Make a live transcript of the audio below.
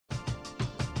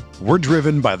We're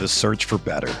driven by the search for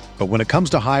better. But when it comes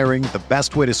to hiring, the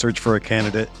best way to search for a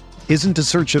candidate isn't to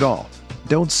search at all.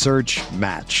 Don't search,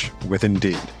 match with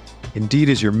Indeed. Indeed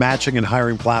is your matching and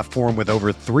hiring platform with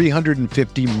over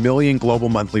 350 million global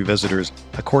monthly visitors,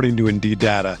 according to Indeed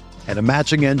data, and a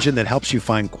matching engine that helps you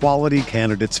find quality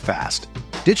candidates fast.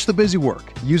 Ditch the busy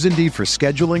work. Use Indeed for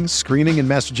scheduling, screening, and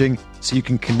messaging so you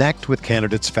can connect with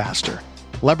candidates faster.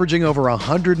 Leveraging over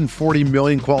 140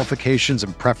 million qualifications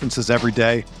and preferences every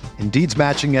day, Indeed's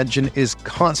matching engine is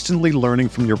constantly learning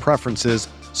from your preferences,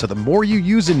 so the more you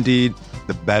use Indeed,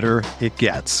 the better it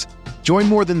gets. Join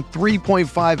more than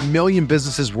 3.5 million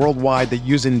businesses worldwide that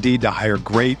use Indeed to hire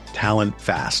great talent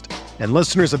fast. And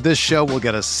listeners of this show will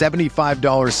get a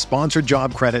 $75 sponsored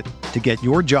job credit to get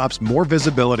your jobs more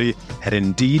visibility at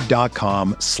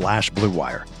Indeed.com/Blue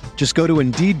Wire. Just go to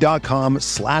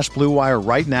Indeed.com/Blue Wire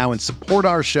right now and support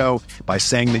our show by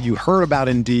saying that you heard about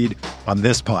Indeed on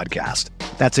this podcast.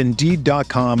 That's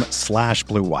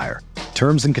Indeed.com/Blue Wire.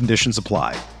 Terms and conditions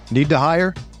apply. Need to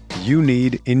hire? You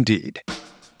need Indeed.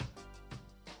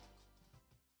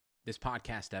 This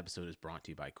podcast episode is brought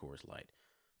to you by Coors Light.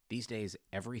 These days,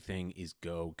 everything is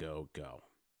go, go, go.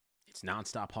 It's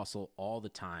nonstop hustle all the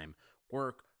time.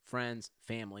 Work, friends,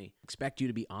 family, expect you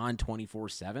to be on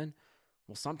 24/7.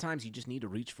 Well, sometimes you just need to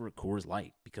reach for a Coors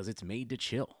Light because it's made to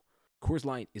chill. Coors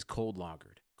Light is cold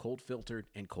lagered, cold filtered,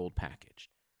 and cold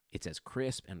packaged. It's as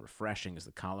crisp and refreshing as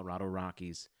the Colorado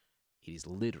Rockies. It is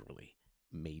literally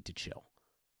made to chill.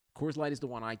 Coors Light is the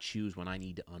one I choose when I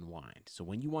need to unwind. So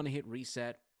when you want to hit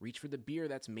reset, reach for the beer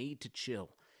that's made to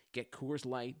chill. Get Coors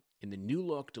Light in the new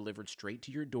look delivered straight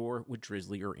to your door with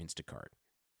Drizzly or Instacart.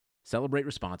 Celebrate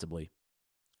responsibly.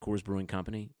 Coors Brewing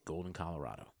Company, Golden,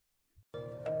 Colorado.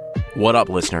 What up,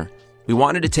 listener? We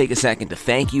wanted to take a second to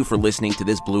thank you for listening to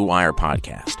this Blue Wire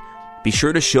podcast. Be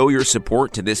sure to show your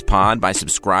support to this pod by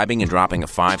subscribing and dropping a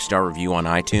 5-star review on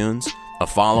iTunes, a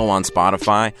follow on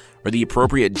Spotify, or the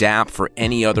appropriate DAP for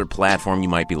any other platform you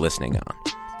might be listening on.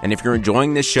 And if you're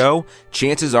enjoying this show,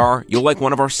 chances are you'll like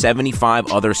one of our 75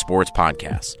 other sports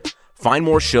podcasts. Find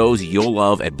more shows you'll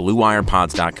love at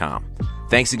BlueWirePods.com.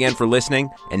 Thanks again for listening,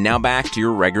 and now back to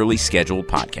your regularly scheduled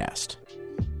podcast.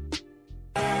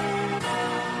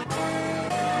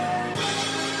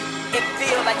 It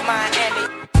feels like Miami.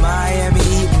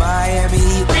 Miami,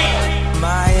 Miami,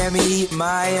 Miami,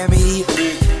 Miami, Miami,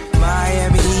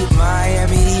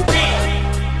 Miami,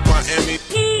 Miami.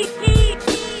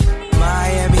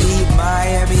 Miami,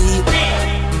 Miami,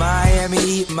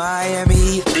 Miami,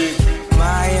 Miami,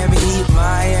 Miami,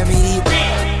 Miami.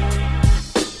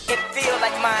 It feels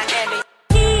like Miami.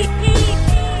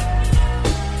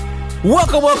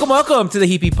 Welcome to the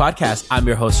Heapy Podcast. I'm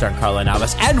your host, Giancarlo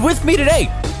Navas, and with me today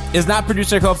is not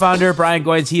producer, co-founder Brian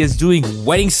Goins. He is doing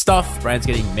wedding stuff. Brian's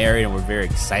getting married, and we're very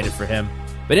excited for him.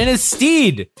 But in his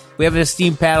stead, we have an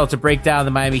esteemed panel to break down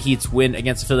the Miami Heat's win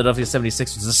against the Philadelphia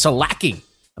 76ers, the shellacking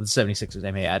of the 76ers,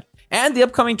 I may add, and the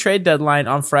upcoming trade deadline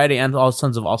on Friday and all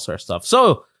tons of All-Star stuff.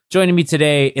 So, joining me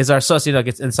today is our Saucy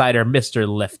Nuggets insider, Mr.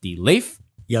 Lefty Leif.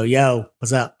 Yo,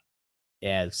 what's up?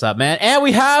 Yeah, what's up, man? And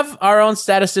we have our own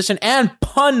statistician and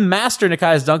pun master,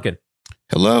 Nikias Duncan.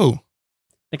 Hello.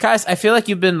 Nikias, I feel like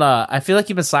you've been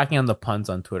slacking on the puns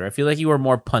on Twitter. I feel like you were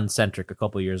more pun-centric a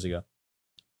couple of years ago.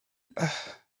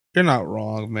 You're not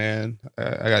wrong, man.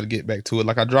 I got to get back to it.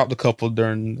 Like, I dropped a couple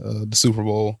during the Super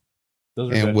Bowl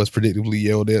and was predictably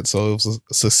yelled at, so it was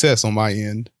a success on my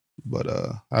end. But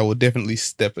I will definitely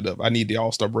step it up. I need the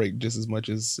All-Star break just as much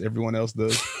as everyone else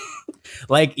does.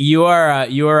 Like, you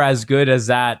are as good as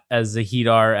the Heat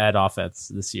are at offense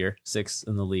this year, 6th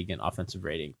in the league in offensive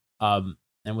rating.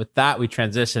 And with that, we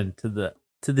transition to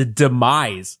the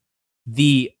demise,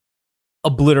 the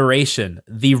obliteration,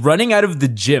 the running out of the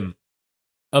gym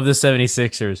of the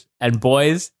 76ers. And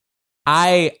boys,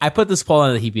 I put this poll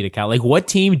on the Heat Beat account. Like, what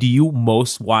team do you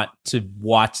most want to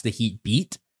watch the Heat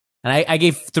beat? And I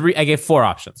gave 4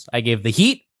 options. I gave the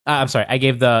Heat. I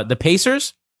gave the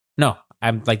Pacers. No,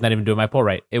 I'm like not even doing my poll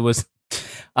right. It was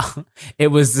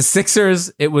the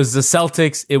Sixers, it was the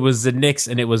Celtics, it was the Knicks,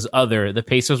 and it was other. The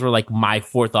Pacers were like my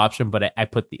 4th option, but I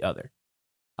put the other.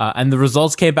 And the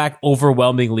results came back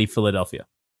overwhelmingly Philadelphia.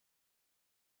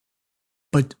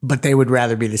 But they would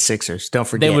rather be the Sixers. Don't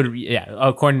forget. They would, yeah.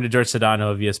 According to George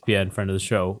Sedano of ESPN, friend of the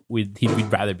show, we'd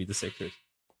rather be the Sixers.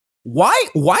 Why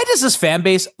does this fan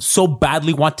base so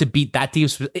badly want to beat that team?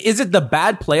 Is it the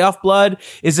bad playoff blood?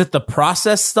 Is it the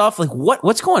process stuff? Like,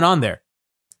 what's going on there?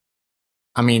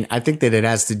 I mean, I think that it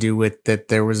has to do with that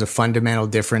there was a fundamental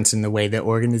difference in the way that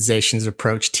organizations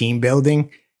approach team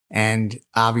building And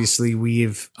obviously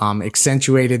we've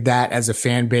accentuated that as a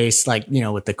fan base, like,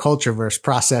 with the culture versus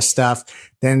process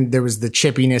stuff. Then there was the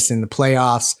chippiness in the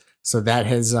playoffs. So that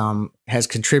has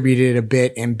contributed a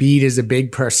bit. Embiid is a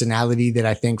big personality that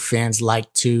I think fans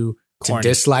like to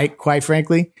dislike, quite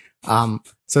frankly.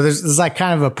 So there's like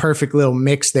kind of a perfect little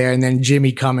mix there. And then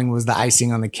Jimmy coming was the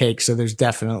icing on the cake. So there's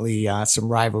definitely some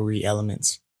rivalry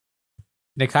elements.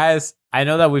 Nikias, I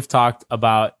know that we've talked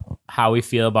about how we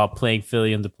feel about playing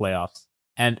Philly in the playoffs.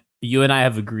 And you and I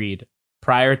have agreed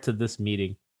prior to this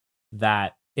meeting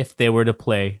that if they were to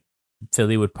play,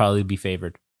 Philly would probably be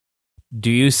favored. Do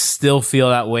you still feel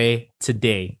that way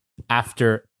today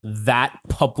after that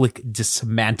public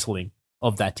dismantling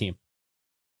of that team?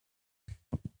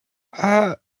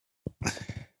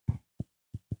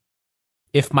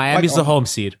 If Miami's the home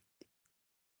seed.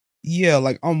 Yeah,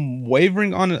 like I'm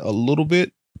wavering on it a little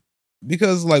bit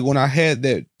because like when I had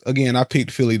that, again, I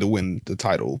picked Philly to win the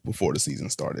title before the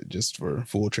season started, just for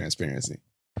full transparency.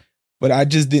 But I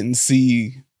just didn't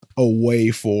see a way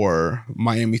for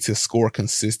Miami to score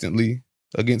consistently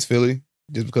against Philly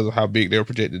just because of how big they were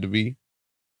projected to be.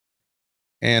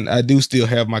 And I do still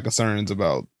have my concerns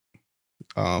about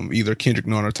either Kendrick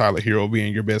Nunn or Tyler Hero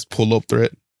being your best pull-up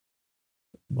threat.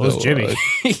 What was Jimmy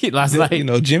last night?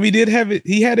 Jimmy did have it.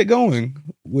 He had it going,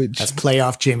 which that's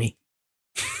playoff Jimmy.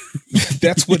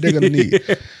 That's what they're gonna need.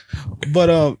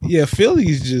 But yeah,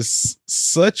 Philly's just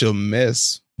such a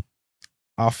mess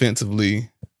offensively,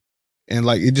 and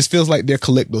like it just feels like their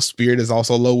collective spirit is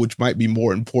also low, which might be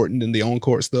more important than the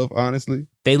on-court stuff. Honestly,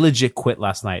 they legit quit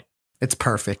last night. It's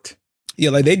perfect. Yeah,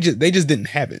 like they just didn't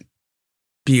have it.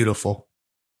 Beautiful.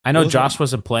 I know Josh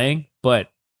wasn't playing, but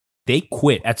they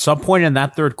quit at some point in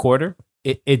that third quarter.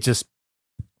 It just,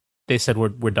 they said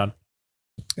we're done.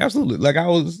 Absolutely. Like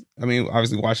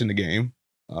obviously watching the game.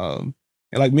 And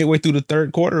like midway through the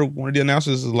third quarter, one of the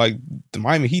announcers is like, the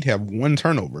Miami Heat have one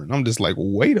turnover. And I'm just like,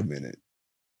 wait a minute.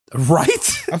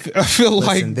 Right? I feel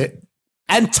like...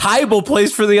 And Tybal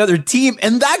plays for the other team,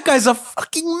 and that guy's a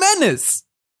fucking menace.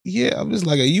 Yeah, I'm just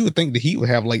like, you would think the Heat would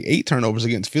have like 8 turnovers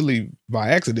against Philly by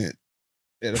accident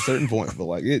at a certain point, but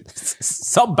like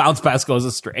some bounce pass goes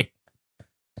astray.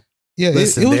 Yeah,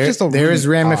 listen, it was just there is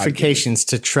ramifications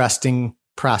to trusting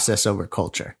process over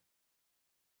culture.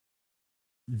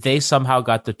 They somehow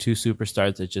got the 2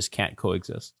 superstars that just can't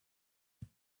coexist.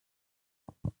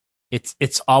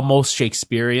 It's almost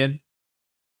Shakespearean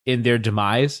in their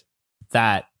demise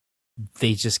that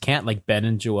they just can't, like Ben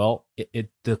and Joel.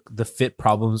 The fit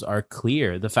problems are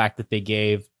clear. The fact that they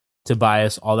gave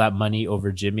Tobias all that money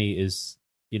over Jimmy is,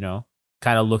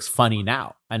 kind of looks funny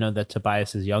now. I know that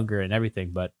Tobias is younger and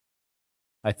everything, but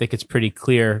I think it's pretty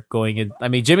clear going in. I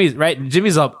mean, Jimmy's right.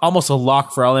 Jimmy's almost a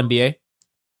lock for All-NBA.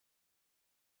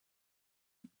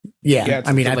 Yeah,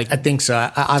 I mean, I think so.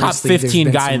 Top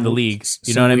 15 guy in the league.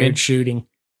 You know what I mean? Shooting,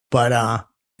 but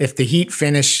if the Heat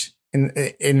finish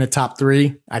in the top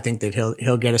 3, I think that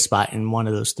he'll get a spot in one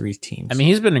of those 3 teams. I mean,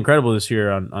 he's been incredible this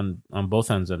year on both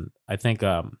ends, and I think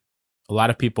a lot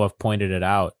of people have pointed it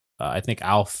out. I think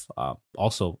Alf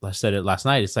also said it last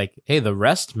night. It's like, hey, the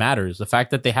rest matters. The fact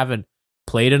that they haven't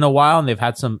played in a while and they've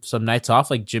had some nights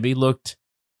off. Like Jimmy looked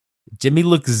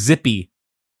zippy,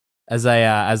 as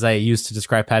I used to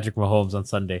describe Patrick Mahomes on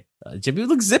Sunday. Jimmy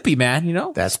looks zippy, man.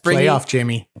 That's playoff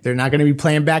Jimmy. They're not going to be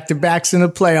playing back-to-backs in the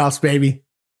playoffs, baby.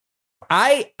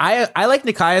 I like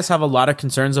Nikias have a lot of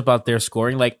concerns about their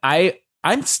scoring. Like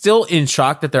I'm still in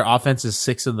shock that their offense is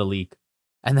 6th in the league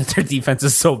and that their defense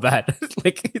is so bad.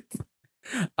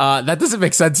 That doesn't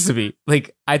make sense to me.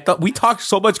 Like I thought we talked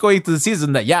so much going into the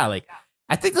season that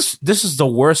I think this is the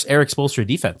worst Eric Spoelstra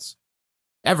defense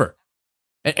ever.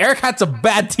 And Eric had some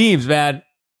bad teams, man.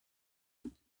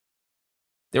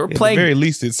 They were playing. At the very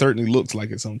least, it certainly looks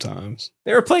like it sometimes.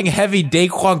 They were playing heavy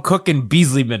Daquan Cook and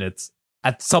Beasley minutes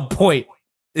at some point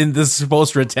in this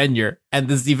Spoelstra tenure, and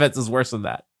this defense is worse than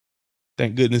that.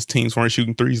 Thank goodness teams weren't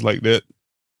shooting threes like that.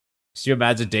 Could you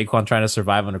imagine Daquan trying to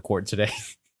survive on a court today?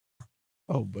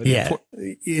 Oh, but yeah.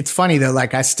 It's funny though.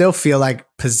 Like I still feel like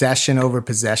possession over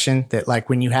possession. That like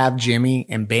when you have Jimmy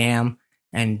and Bam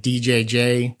and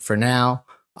DJJ for now,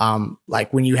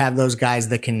 like when you have those guys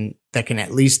that can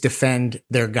at least defend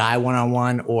their guy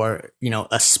one-on-one or,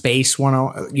 a space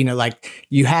one-on, like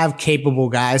you have capable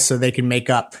guys so they can make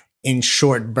up in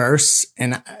short bursts,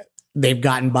 and they've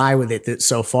gotten by with it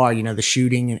so far. The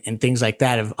shooting and things like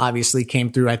that have obviously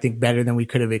came through, I think, better than we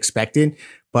could have expected.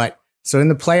 But so in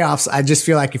the playoffs, I just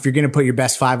feel like if you're going to put your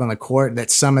best 5 on the court, that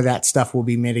some of that stuff will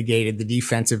be mitigated. The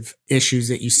defensive issues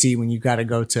that you see when you got to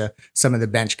go to some of the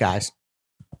bench guys.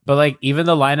 But like even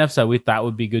the lineups that we thought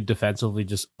would be good defensively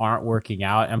just aren't working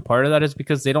out. And part of that is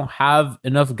because they don't have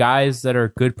enough guys that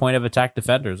are good point of attack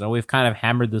defenders. And we've kind of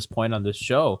hammered this point on this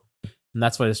show. And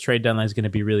that's why this trade deadline is going to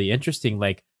be really interesting.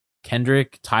 Like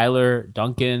Kendrick, Tyler,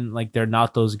 Duncan, like they're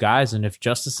not those guys. And if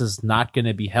Justice is not going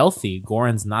to be healthy,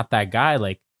 Goran's not that guy.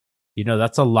 Like, you know,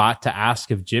 that's a lot to ask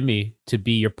of Jimmy to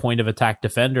be your point of attack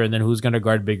defender. And then who's going to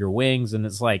guard bigger wings? And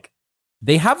it's like,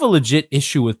 they have a legit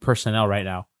issue with personnel right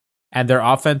now. And their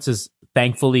offense is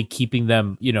thankfully keeping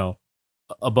them, you know,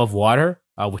 above water,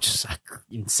 which is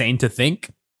insane to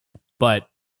think. But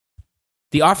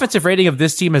the offensive rating of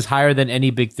this team is higher than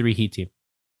any Big Three Heat team.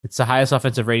 It's the highest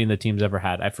offensive rating the team's ever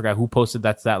had. I forgot who posted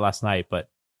that stat last night, but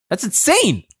that's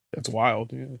insane. That's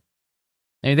wild. Yeah.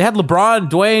 I mean, they had LeBron,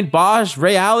 Dwayne, Bosh,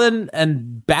 Ray Allen,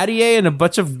 and Battier, and a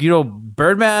bunch of, you know,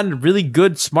 Birdman, really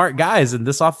good, smart guys. And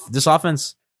this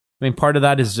offense, I mean, part of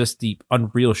that is just the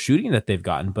unreal shooting that they've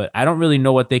gotten, but I don't really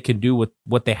know what they can do with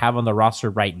what they have on the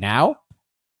roster right now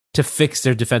to fix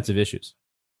their defensive issues.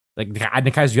 Like,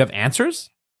 Nikai, do you have answers?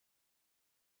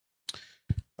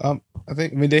 I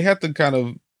mean, they have to try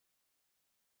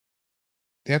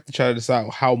to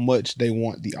decide how much they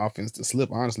want the offense to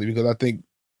slip, honestly, because I think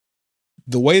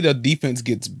the way the defense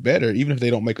gets better, even if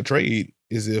they don't make a trade,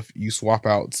 is if you swap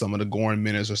out some of the Goran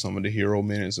minutes or some of the Hero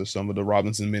minutes or some of the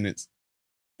Robinson minutes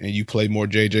and you play more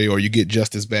JJ or you get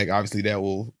Justice back. Obviously, that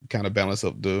will kind of balance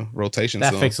up the rotation.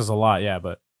 That fixes a lot, yeah,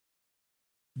 but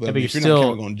if you're still not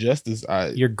counting on Justice,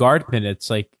 your guard minutes,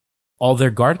 like all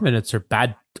their guard minutes are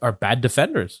bad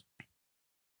defenders.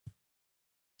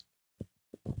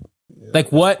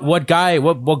 Like what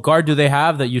guard do they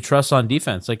have that you trust on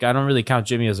defense? Like I don't really count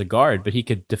Jimmy as a guard, but he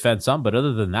could defend some. But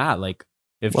other than that, like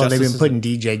they've been putting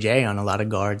DJJ on a lot of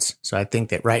guards, so I think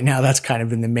that right now that's kind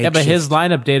of in the makeshift. Yeah, but his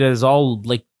lineup data is all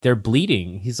like they're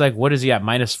bleeding. He's like, what is he at?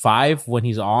 -5 when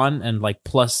he's on, and like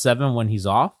 +7 when he's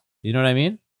off. You know what I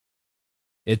mean?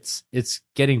 It's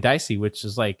getting dicey, which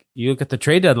is like you look at the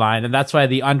trade deadline, and that's why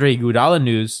the Andre Iguodala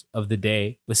news of the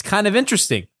day was kind of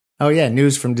interesting. Oh yeah,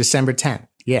 news from December 10th.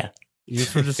 Yeah.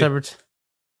 From December.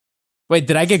 Wait,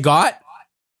 did I get got?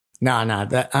 No,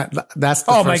 that's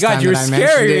the oh my god, you're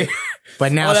scary.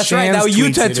 But now that's Shams right. Now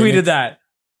Utah tweeted that.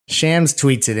 Shams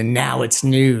tweets it, and now it's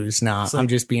news. No, I'm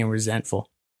just being resentful.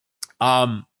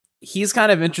 He's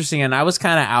kind of interesting, and I was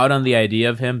kind of out on the idea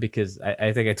of him because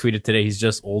I think I tweeted today he's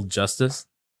just old Justice.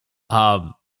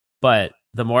 But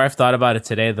the more I've thought about it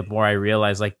today, the more I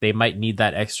realize like they might need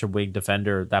that extra wing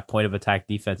defender, that point of attack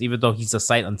defense, even though he's a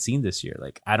sight unseen this year.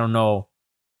 Like I don't know,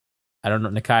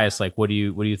 Nikias, like what are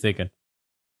you thinking?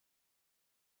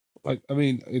 Like, I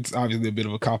mean, it's obviously a bit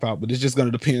of a cop out, but it's just going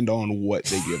to depend on what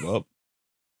they give up.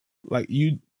 Like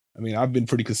I've been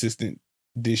pretty consistent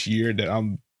this year that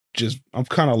I'm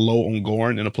kind of low on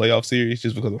Goran in a playoff series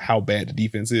just because of how bad the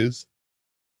defense is.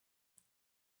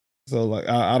 So like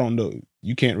I don't know.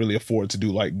 You can't really afford to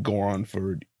do like Goran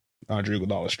for Andre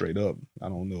Iguodala straight up. I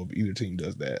don't know if either team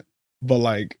does that. But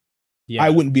like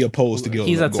I wouldn't be opposed to giving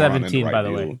he's at Goran 17 right by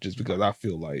the way. Just because I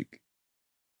feel like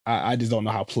I just don't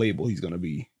know how playable he's gonna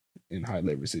be in high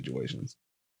leverage situations.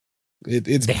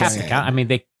 It's they have to count. I mean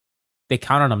they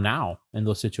count on him now in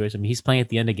those situations. I mean he's playing at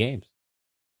the end of games.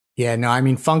 Yeah, no, I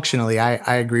mean, functionally, I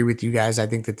agree with you guys. I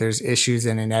think that there's issues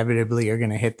and inevitably are going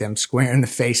to hit them square in the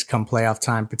face come playoff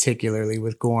time, particularly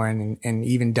with Goran and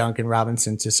even Duncan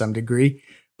Robinson to some degree.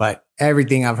 But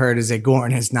everything I've heard is that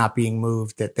Goran is not being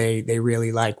moved, that they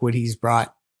really like what he's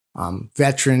brought.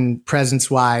 Veteran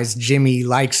presence wise, Jimmy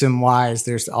likes him wise.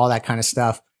 There's all that kind of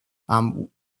stuff.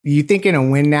 You think in a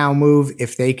win now move,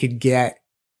 if they could get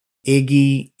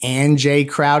Iggy and Jay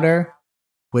Crowder,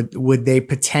 would they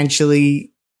potentially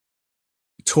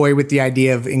toy with the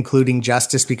idea of including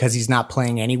Justice because he's not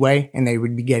playing anyway, and they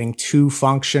would be getting two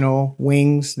functional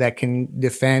wings that can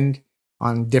defend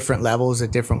on different levels in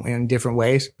different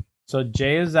ways? So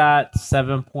Jay is at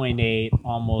 7.8,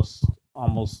 almost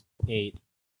 8,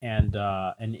 and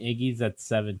Iggy's at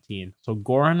 17. So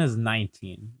Goran is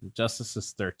 19, Justice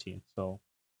is 13. So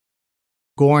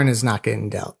Goran is not getting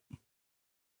dealt.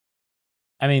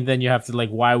 I mean, then you have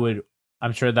to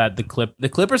I'm sure that the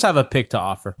Clippers have a pick to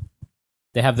offer.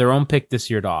 They have their own pick this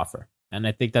year to offer. And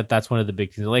I think that's one of the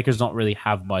big things. The Lakers don't really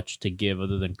have much to give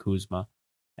other than Kuzma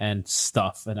and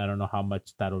stuff. And I don't know how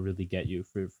much that'll really get you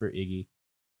for Iggy.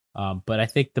 But I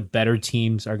think the better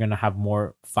teams are going to have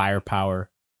more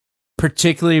firepower,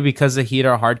 particularly because the Heat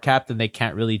are hard capped and they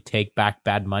can't really take back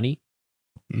bad money.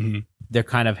 Mm-hmm. They're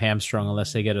kind of hamstrung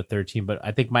unless they get a third team. But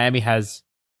I think Miami has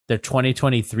their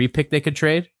 2023 pick they could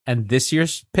trade and this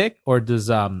year's pick, or does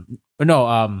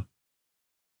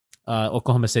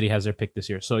Oklahoma City has their pick this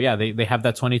year. So yeah, they have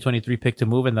that 2023 pick to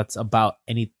move, and that's about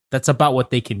what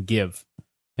they can give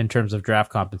in terms of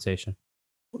draft compensation.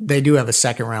 They do have a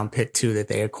second round pick too that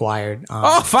they acquired.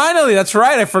 Finally, that's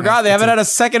right. I forgot they haven't had a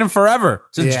second in forever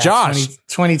since Josh.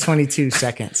 2022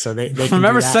 second. So they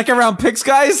remember second round picks,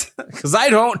 guys? Because I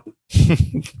don't.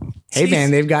 Hey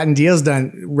man, they've gotten deals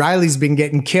done. Riley's been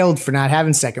getting killed for not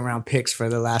having second round picks for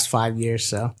the last 5 years.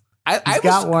 So I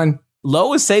got one.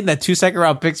 Lowe was saying that 2 second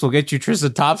round picks will get you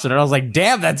Tristan Thompson, and I was like,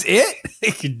 damn, that's it?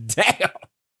 Damn.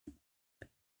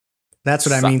 That's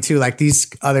what I mean too. Like these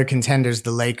other contenders,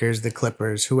 the Lakers, the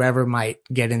Clippers, whoever might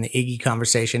get in the Iggy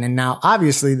conversation. And now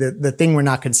obviously the thing we're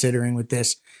not considering with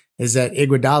this is that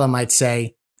Iguodala might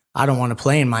say, I don't want to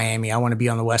play in Miami. I want to be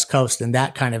on the West Coast. And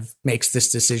that kind of makes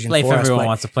this decision for us. Everyone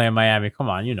wants to play in Miami. Come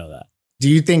on, you know that. Do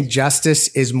you think Justice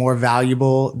is more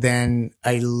valuable than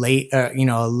a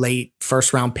late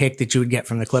first round pick that you would get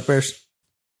from the Clippers?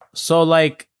 So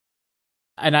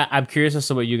I'm curious as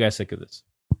to what you guys think of this.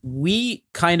 We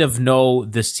kind of know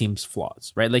this team's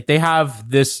flaws, right? Like they have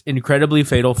this incredibly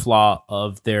fatal flaw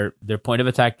of their point of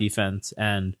attack defense,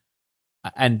 and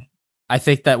I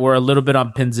think that we're a little bit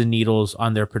on pins and needles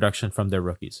on their production from their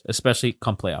rookies, especially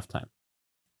come playoff time.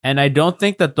 And I don't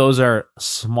think that those are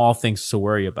small things to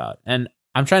worry about. And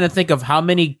I'm trying to think of how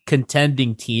many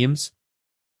contending teams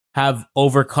have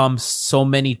overcome so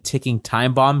many ticking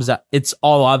time bombs that it's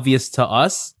all obvious to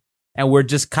us, and we're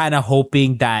just kind of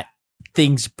hoping that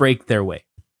things break their way.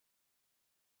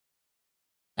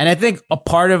 And I think a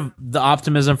part of the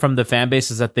optimism from the fan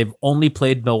base is that they've only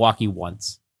played Milwaukee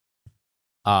once.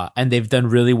 And they've done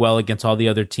really well against all the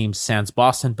other teams, sans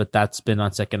Boston, but that's been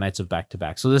on second nights of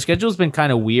back-to-back. So the schedule's been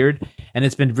kind of weird, and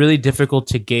it's been really difficult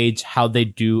to gauge how they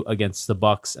do against the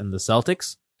Bucks and the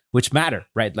Celtics, which matter,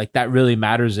 right? Like that really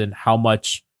matters in how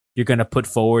much you're going to put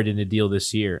forward in a deal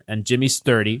this year. And Jimmy's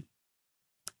 30,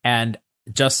 and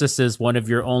Justice is one of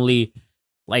your only,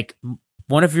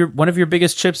 one of your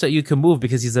biggest chips that you can move,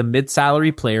 because he's a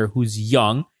mid-salary player who's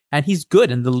young and he's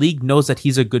good, and the league knows that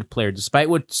he's a good player, despite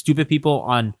what stupid people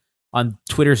on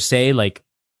Twitter say. Like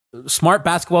smart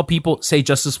basketball people say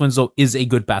Justice Winslow is a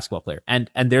good basketball player, and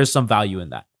there's some value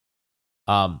in that.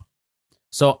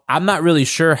 So I'm not really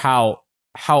sure how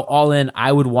all in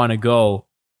I would want to go,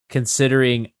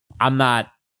 considering I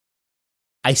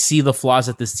see the flaws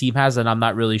that this team has, and I'm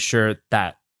not really sure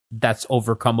that that's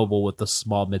overcomable with the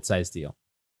small mid-sized deal.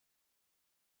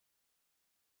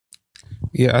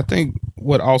 Yeah, I think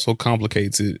what also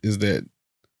complicates it is that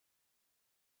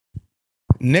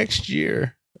next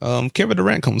year, Kevin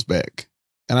Durant comes back,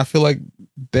 and I feel like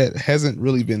that hasn't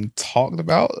really been talked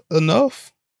about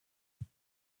enough.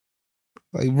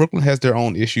 Like Brooklyn has their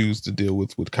own issues to deal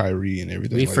with Kyrie and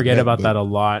everything. We forget about that a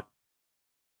lot.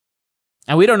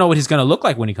 And we don't know what he's going to look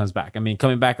like when he comes back. I mean,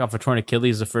 coming back off a torn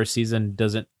Achilles the first season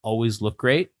doesn't always look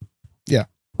great. Yeah.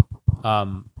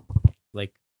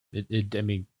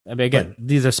 Again,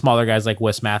 these are smaller guys like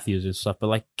Wes Matthews and stuff, but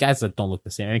like guys that don't look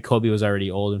the same. I mean, Kobe was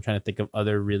already old. I'm trying to think of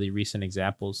other really recent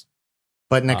examples.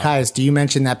 But Nekias, do you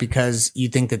mention that because you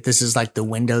think that this is like the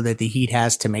window that the Heat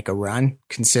has to make a run,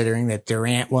 considering that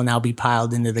Durant will now be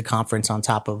piled into the conference on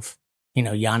top of,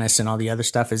 Giannis and all the other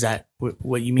stuff? Is that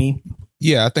what you mean?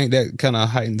 Yeah, I think that kind of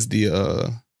heightens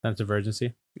the sense of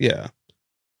urgency. Yeah.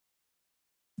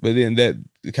 But then that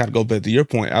kind of goes back to your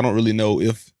point. I don't really know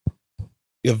if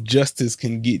Justice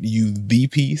can get you the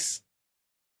piece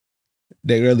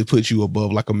that really puts you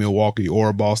above like a Milwaukee or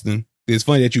a Boston. It's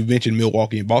funny that you mentioned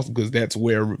Milwaukee and Boston, because that's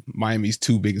where Miami's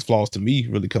two biggest flaws to me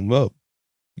really come up.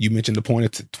 You mentioned the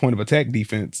point of attack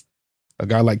defense. A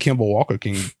guy like Kemba Walker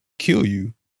can kill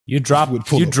you. You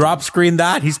drop screen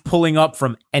that, he's pulling up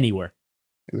from anywhere.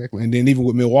 Exactly. And then even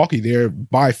with Milwaukee, they're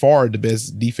by far the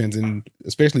best defense, and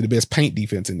especially the best paint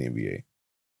defense in the NBA.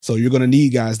 So you're going to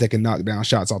need guys that can knock down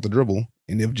shots off the dribble.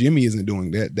 And if Jimmy isn't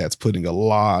doing that, that's putting a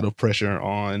lot of pressure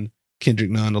on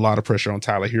Kendrick Nunn, a lot of pressure on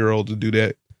Tyler Hero to do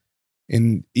that.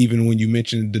 And even when you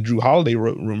mentioned the Drew Holiday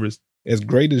rumors, as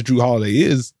great as Drew Holiday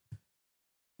is,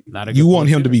 you want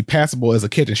him to be passable as a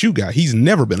catch and shoot guy. He's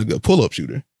never been a good pull-up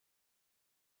shooter.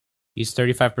 He's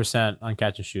 35% on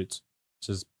catch and shoots, which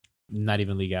is not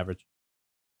even league average.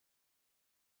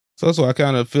 So that's why I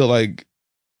kind of feel like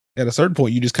at a certain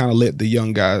point, you just kind of let the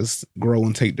young guys grow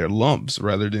and take their lumps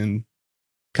rather than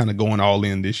kind of going all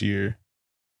in this year.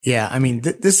 Yeah, I mean,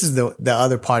 this is the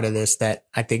other part of this that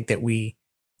I think that we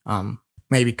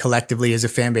maybe collectively as a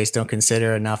fan base don't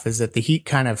consider enough, is that the Heat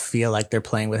kind of feel like they're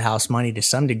playing with house money to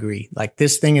some degree. Like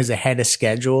this thing is ahead of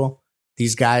schedule.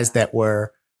 These guys that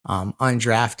were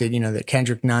undrafted, the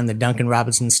Kendrick Nunn, the Duncan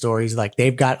Robinson stories, like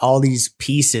they've got all these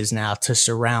pieces now to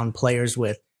surround players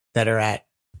with that are at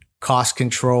cost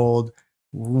controlled,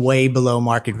 way below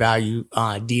market value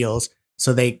deals.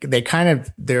 So they're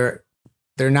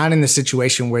not in the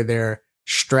situation where they're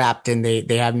strapped and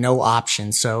they have no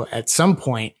options. So at some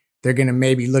point they're going to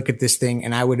maybe look at this thing,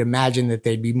 and I would imagine that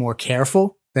they'd be more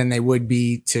careful than they would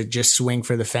be to just swing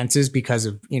for the fences because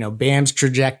of, Bam's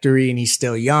trajectory, and he's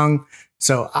still young.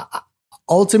 So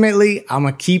ultimately, I'm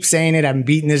going to keep saying it. I'm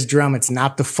beating this drum. It's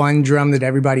not the fun drum that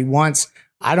everybody wants.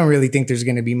 I don't really think there's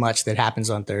going to be much that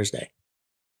happens on Thursday.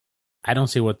 I don't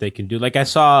see what they can do. Like, I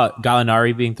saw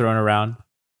Gallinari being thrown around,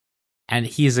 and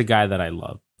he's a guy that I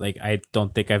love. Like, I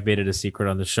don't think I've made it a secret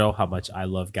on the show how much I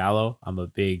love Gallo. I'm a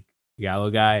big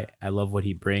Gallo guy. I love what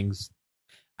he brings.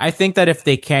 I think that if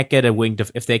they can't get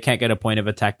if they can't get a point of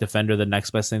attack defender, the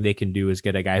next best thing they can do is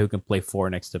get a guy who can play 4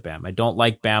 next to Bam. I don't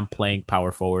like Bam playing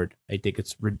power forward. I think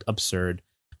it's absurd.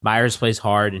 Myers plays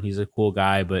hard and he's a cool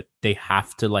guy, but they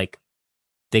have to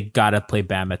they gotta play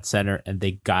Bam at center, and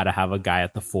they gotta have a guy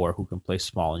at the 4 who can play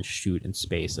small and shoot in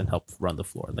space and help run the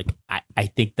floor. I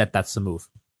think that's the move.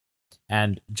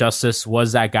 And Justice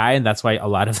was that guy, and that's why a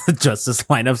lot of the Justice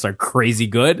lineups are crazy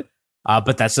good.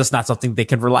 But that's just not something they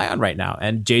can rely on right now.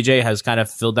 And JJ has kind of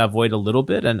filled that void a little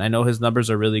bit. And I know his numbers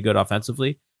are really good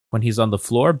offensively when he's on the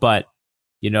floor. But,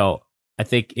 I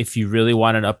think if you really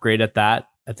want an upgrade at that,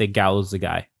 I think Gallo's the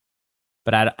guy.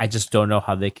 But I just don't know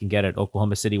how they can get it.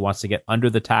 Oklahoma City wants to get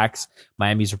under the tax.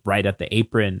 Miami's right at the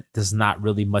apron. There's not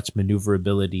really much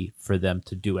maneuverability for them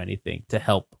to do anything to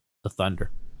help the Thunder.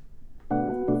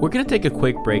 We're going to take a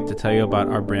quick break to tell you about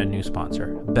our brand new sponsor,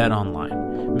 Bet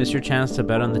Online. Miss your chance to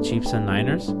bet on the Chiefs and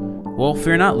Niners? Well,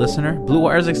 fear not, listener. Blue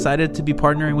Wire is excited to be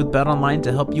partnering with Bet Online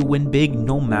to help you win big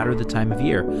no matter the time of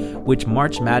year. With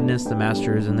March Madness, the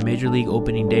Masters, and the Major League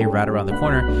Opening Day right around the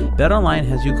corner, Bet Online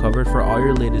has you covered for all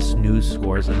your latest news,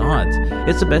 scores, and odds.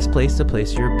 It's the best place to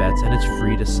place your bets, and it's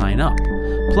free to sign up.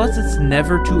 Plus, it's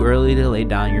never too early to lay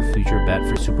down your future bet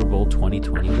for Super Bowl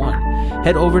 2021.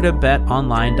 Head over to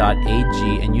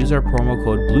betonline.ag and use our promo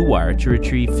code BLUEWIRE to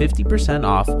retrieve 50%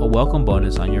 off a welcome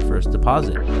bonus on your first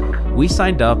deposit. We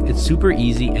signed up, it's super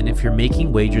easy, and if you're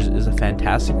making wagers, is a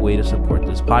fantastic way to support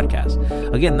this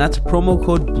podcast. Again, that's promo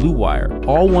code BLUEWIRE,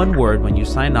 all one word, when you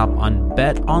sign up on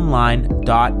betonline.ag.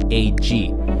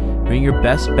 Bring your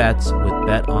best bets with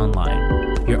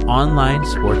BetOnline, your online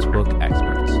sportsbook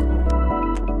experts.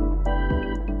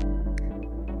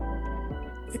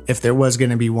 If there was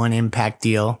going to be one impact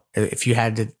deal, if you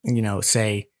had to,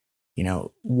 say,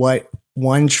 what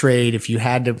one trade, if you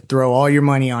had to throw all your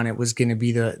money on it, was going to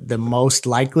be the most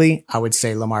likely, I would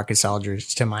say LaMarcus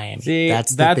Aldridge to Miami. See,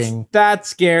 that's the thing. That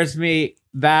scares me.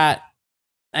 That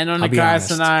I know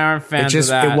Nikas and I aren't fans of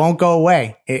that. It won't go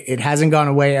away. It hasn't gone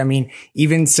away. I mean,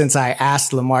 even since I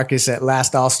asked LaMarcus at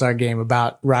last All-Star game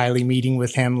about Riley meeting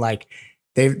with him,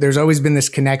 there's always been this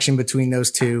connection between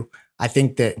those two. I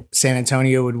think that San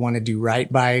Antonio would want to do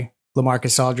right by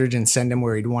LaMarcus Aldridge and send him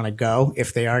where he'd want to go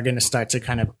if they are going to start to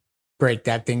kind of break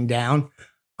that thing down.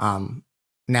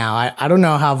 Now, I don't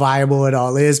know how viable it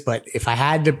all is, but if I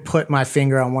had to put my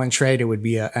finger on one trade, it would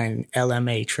be an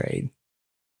LMA trade.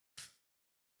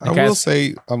 I will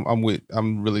say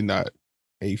I'm really not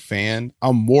a fan.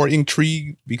 I'm more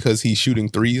intrigued because he's shooting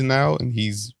threes now, and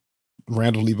he's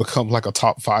randomly become like a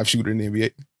top 5 shooter in the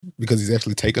NBA because he's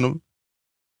actually taking them.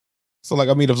 So, if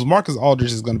LaMarcus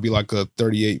Aldridge is going to be like a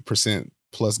 38%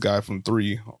 plus guy from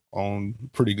 3 on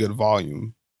pretty good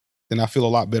volume, then I feel a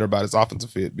lot better about his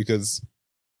offensive fit, because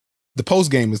the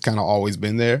post game has kind of always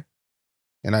been there.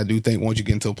 And I do think once you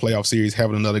get into a playoff series,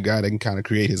 having another guy that can kind of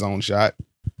create his own shot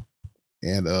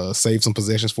and save some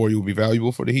possessions for you will be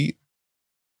valuable for the Heat.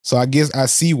 So I guess I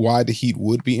see why the Heat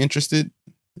would be interested.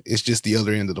 It's just the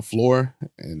other end of the floor.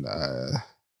 And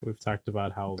we've talked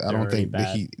about how I don't think the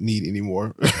Heat need any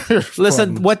more.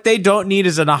 Listen, what they don't need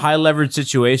is in a high leverage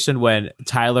situation when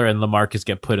Tyler and LaMarcus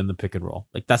get put in the pick and roll.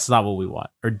 That's not what we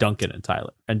want. Or Duncan and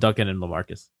Tyler and Duncan and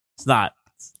LaMarcus. It's not.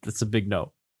 That's a big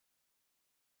no.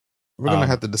 We're gonna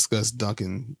have to discuss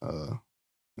Duncan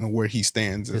and where he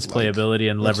stands. His playability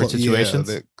in leverage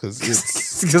situations.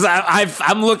 Because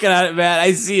I'm looking at it, man.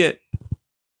 I see it.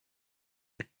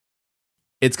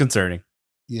 It's concerning.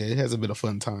 Yeah, it hasn't been a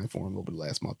fun time for him over the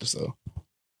last month or so.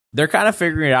 They're kind of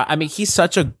figuring it out. I mean, he's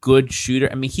such a good shooter.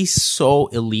 I mean, he's so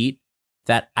elite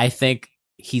that I think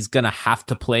he's going to have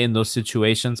to play in those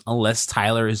situations unless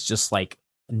Tyler is just like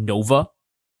Nova.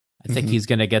 I think he's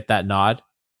going to get that nod.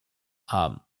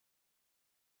 I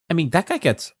mean, that guy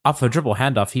gets off a dribble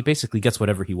handoff. He basically gets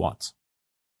whatever he wants.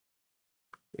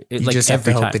 You just have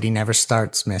to hope that he never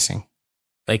starts missing.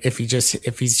 If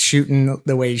he's shooting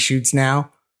the way he shoots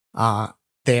now,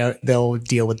 they'll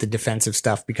deal with the defensive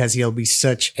stuff because he'll be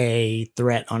such a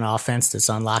threat on offense that's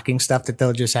unlocking stuff that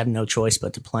they'll just have no choice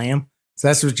but to play him. So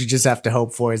that's what you just have to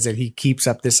hope for, is that he keeps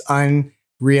up this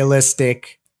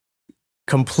unrealistic,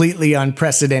 completely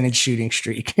unprecedented shooting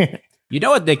streak. You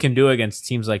know what they can do against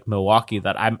teams like Milwaukee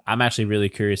that I'm actually really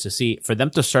curious to see? For them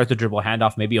to start the dribble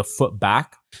handoff maybe a foot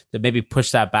back, to maybe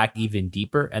push that back even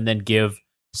deeper, and then give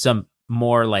some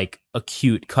more like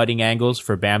acute cutting angles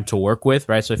for Bam to work with,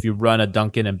 right? So if you run a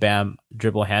Duncan and Bam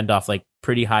dribble handoff like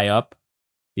pretty high up,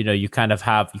 you kind of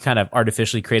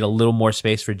artificially create a little more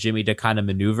space for Jimmy to kind of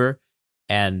maneuver,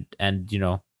 and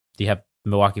you have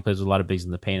Milwaukee plays with a lot of bigs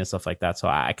in the paint and stuff like that. So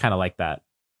I kind of like that.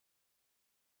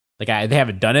 Like they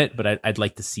haven't done it, but I'd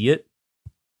like to see it.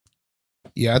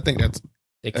 Yeah, I think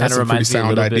it kind of reminds me a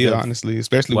little idea, bit of, honestly,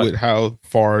 especially with how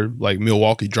far like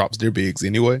Milwaukee drops their bigs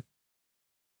anyway.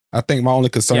 I think my only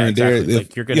concern there, if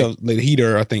the Heat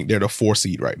are, I think they're the 4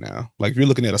 seed right now. Like if you're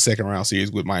looking at a second round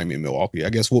series with Miami and Milwaukee,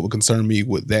 I guess what would concern me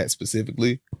with that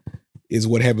specifically is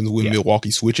what happens when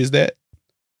Milwaukee switches that.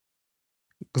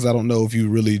 Because I don't know if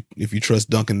you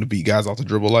trust Duncan to beat guys off the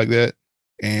dribble like that.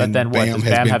 And but then what? Does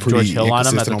Bam have George Hill on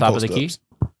him at the top of the key?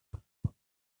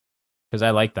 Because I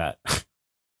like that.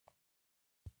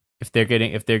 If they're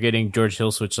getting George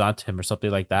Hill switched on to him or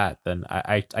something like that, then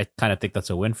I kind of think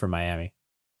that's a win for Miami.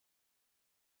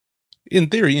 In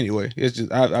theory, anyway. It's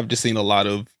just I've just seen a lot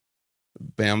of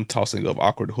Bam tossing up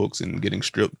awkward hooks and getting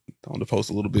stripped on the post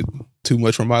a little bit too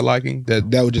much for my liking.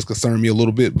 That would just concern me a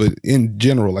little bit. But in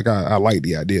general, like I like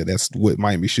the idea. That's what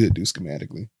Miami should do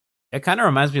schematically. It kind of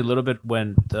reminds me a little bit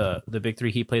when the Big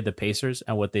Three Heat played the Pacers,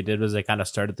 and what they did was they kind of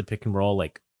started the pick and roll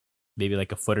like maybe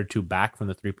like a foot or two back from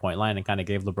the 3-point line, and kind of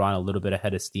gave LeBron a little bit of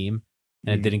head of steam,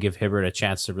 and it didn't give Hibbert a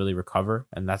chance to really recover,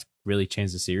 and that's really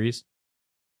changed the series.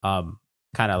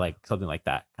 Kind of like something like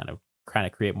that, kind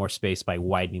of create more space by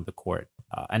widening the court,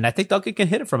 and I think Duncan can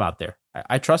hit it from out there.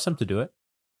 I trust him to do it.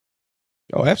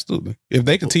 Oh, absolutely. If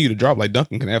they continue to drop, like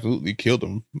Duncan can absolutely kill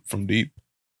them from deep.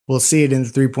 We'll see it in the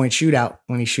 3-point shootout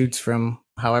when he shoots from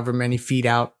however many feet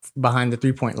out behind the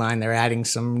 3-point line. They're adding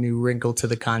some new wrinkle to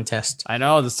the contest. I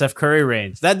know, the Steph Curry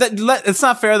range. That it's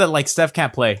not fair that like Steph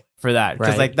can't play for that,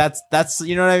 because like that's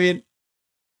you know what I mean.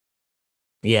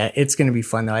 Yeah, it's going to be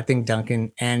fun though. I think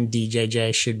Duncan and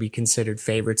DJJ should be considered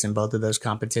favorites in both of those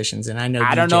competitions. And I know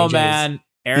I don't know, man.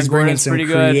 He's bringing some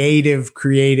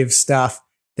creative stuff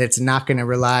that's not going to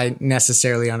rely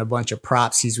necessarily on a bunch of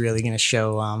props. He's really going to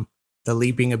show the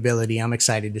leaping ability. I'm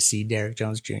excited to see Derrick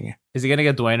Jones Jr. Is he going to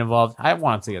get Dwayne involved? I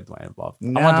want to get Dwayne involved.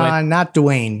 No, not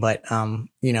Dwayne, but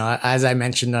as I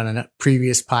mentioned on a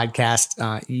previous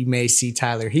podcast, you may see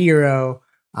Tyler Hero.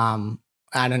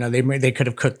 I don't know. They could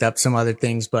have cooked up some other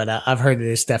things, but I've heard that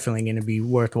it's definitely going to be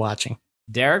worth watching.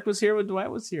 Derek was here when Dwayne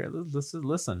was here.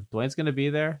 Listen, Dwayne's going to be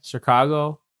there.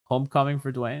 Chicago, homecoming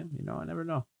for Dwayne. I never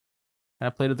know. I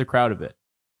played with the crowd a bit.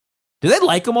 Do they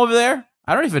like him over there?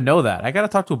 I don't even know that. I got to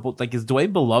talk to is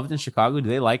Dwayne beloved in Chicago? Do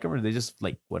they like him, or do they just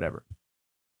like whatever?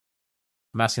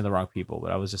 I'm asking the wrong people,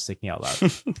 but I was just thinking out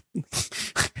loud.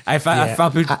 I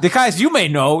found people, the guys you may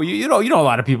know. You know a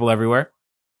lot of people everywhere.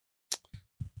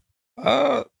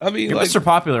 I mean, you're Mr.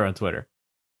 Popular on Twitter.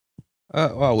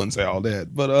 Well, I wouldn't say all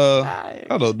that, but I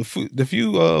don't know. The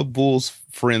few Bulls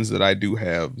friends that I do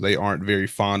have, they aren't very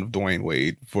fond of Dwayne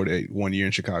Wade for that 1 year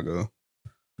in Chicago.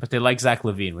 But they like Zach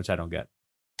LaVine, which I don't get.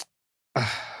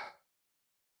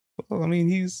 Well, I mean,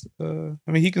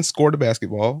 he can score the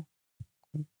basketball.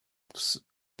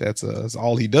 That's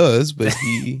all he does, but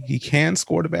he can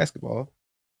score the basketball.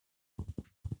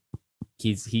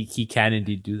 He can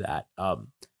indeed do that.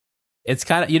 It's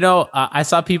kind of, I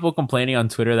saw people complaining on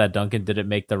Twitter that Duncan didn't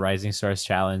make the Rising Stars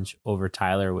Challenge over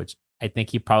Tyler, which I think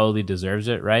he probably deserves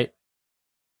it, right?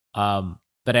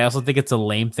 But I also think it's a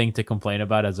lame thing to complain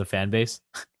about as a fan base.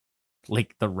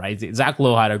 Like the Rising. Zach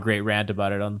Lowe had a great rant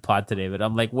about it on the pod today, but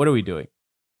I'm like, what are we doing?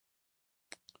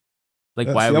 Like,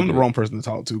 why? I'm the wrong person to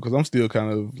talk to, because I'm still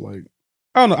kind of like,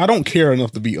 I don't know. I don't care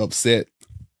enough to be upset.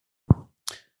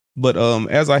 But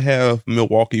as I have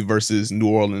Milwaukee versus New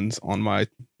Orleans on my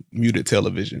muted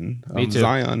television,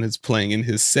 Zion is playing in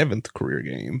his 7th career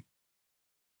game.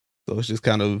 So it's just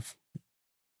kind of,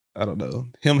 I don't know,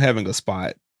 him having a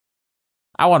spot.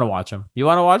 I want to watch him. You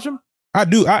want to watch him? I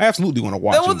do. I absolutely want to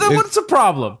watch him. Then what's the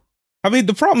problem? I mean,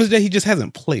 the problem is that he just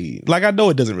hasn't played. Like, I know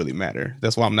it doesn't really matter.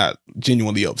 That's why I'm not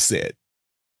genuinely upset.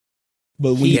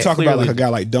 But when you talk about like a guy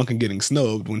like Duncan getting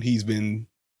snubbed when he's been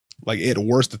like at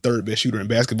worst the 3rd best shooter in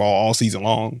basketball all season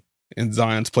long, and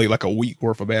Zion's played like a week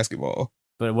worth of basketball.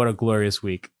 But what a glorious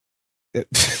week.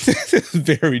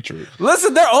 Very true.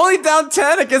 Listen, they're only down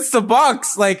 10 against the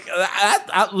Bucks. Like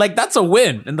that's a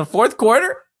win in the 4th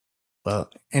quarter.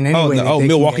 But and anyway,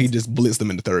 Milwaukee just blitzed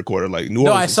them in the third quarter. Like New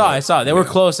Orleans. I saw. They were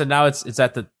close, and now it's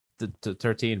at the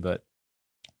 13. But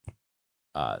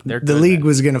the league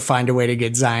was going to find a way to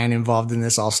get Zion involved in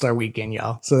this All-Star weekend,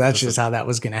 y'all. So that's just how that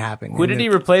was going to happen. Who did he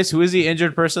replace? Who is the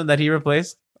injured person that he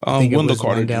replaced? Wendell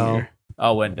Carter Jr.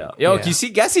 Oh, Wendell. Yo, yeah. Do you see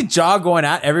Ja going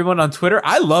at everyone on Twitter?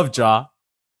 I love Ja.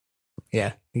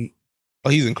 Yeah.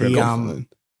 He's incredible.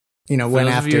 Went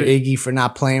after Iggy for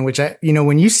not playing, which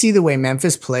when you see the way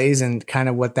Memphis plays and kind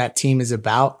of what that team is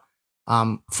about,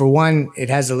 for one, it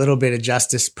has a little bit of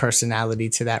justice personality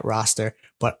to that roster,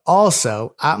 but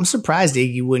also I'm surprised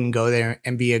Iggy wouldn't go there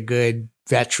and be a good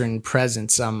veteran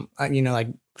presence.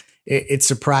 It's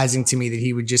surprising to me that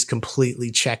he would just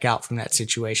completely check out from that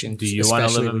situation. Do you want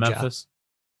to live in Memphis?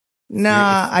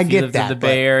 Nah, I get that. The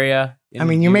Bay Area.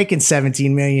 You're making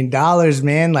 $17 million,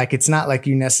 man. Like, it's not like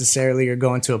you necessarily are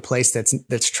going to a place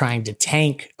that's trying to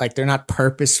tank. Like, they're not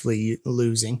purposefully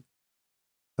losing.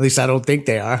 At least I don't think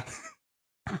they are.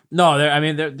 No,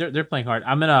 they're playing hard.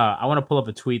 I want to pull up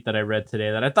a tweet that I read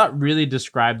today that I thought really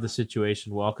described the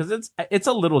situation well, because it's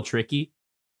a little tricky.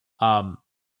 I'm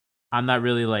not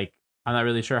really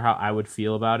sure how I would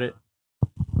feel about it.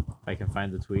 If I can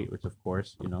find the tweet, which of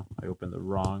course, I opened the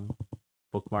wrong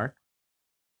bookmark.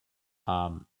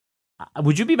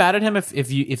 Would you be mad at him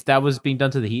if that was being done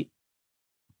to the Heat?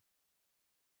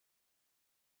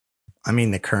 I mean,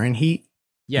 the current Heat?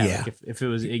 Yeah. Like if it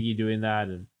was Iggy doing that,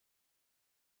 and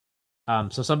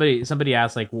so somebody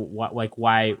asked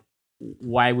why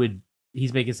would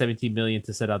he's making 17 million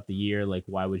to set out the year? Like,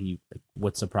 why would he? Like,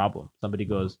 what's the problem? Somebody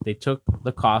goes, they took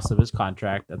the cost of his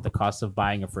contract at the cost of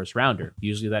buying a first rounder.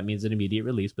 Usually that means an immediate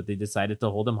release, but they decided to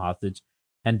hold him hostage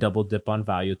and double dip on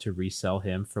value to resell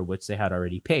him for which they had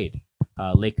already paid.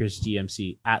 Lakers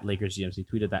GMC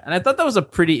tweeted that. And I thought that was a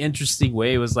pretty interesting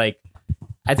way. It was like,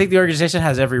 I think the organization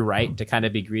has every right to kind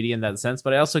of be greedy in that sense,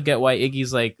 but I also get why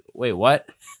Iggy's like, wait, what?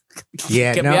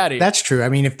 Yeah, that's true. I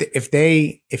mean,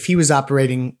 if he was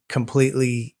operating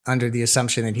completely under the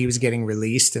assumption that he was getting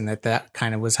released and that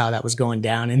kind of was how that was going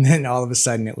down, and then all of a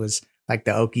sudden it was like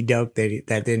the okey doke that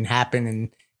didn't happen,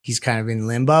 and he's kind of in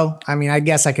limbo. I mean, I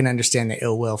guess I can understand the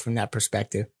ill will from that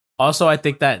perspective. Also, I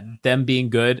think that them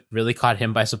being good really caught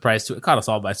him by surprise too. It caught us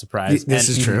all by surprise. This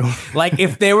is true. Like,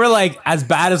 if they were like as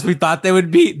bad as we thought they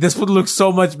would be, this would look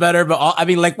so much better. But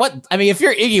if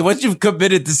you're Iggy, once you've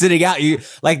committed to sitting out,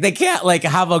 they can't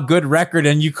have a good record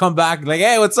and you come back like,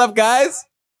 hey, what's up, guys?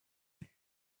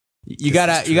 You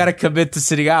gotta commit to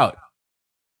sitting out.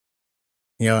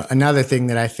 Another thing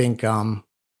that I think,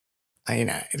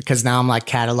 because now I'm like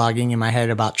cataloging in my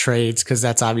head about trades, because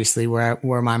that's obviously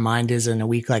where my mind is in a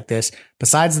week like this.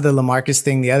 Besides the LaMarcus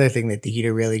thing, the other thing that the Heat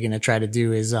are really going to try to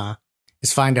do is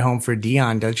find a home for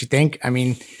Dion, don't you think? I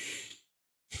mean,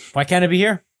 why can't it be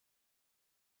here?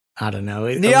 I don't know.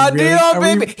 Dion,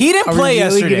 baby. He didn't play yesterday.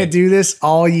 Are we really going to do this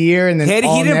all year and then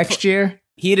next year?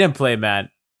 He didn't play,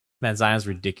 man. Man, Zion's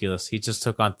ridiculous. He just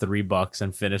took on $3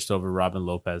 and finished over Robin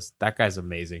Lopez. That guy's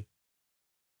amazing.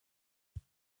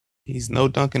 He's no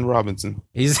Duncan Robinson.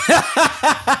 He's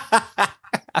I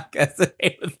guess the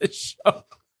name of the show.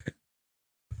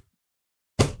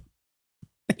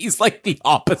 He's like the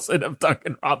opposite of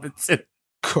Duncan Robinson.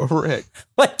 Correct.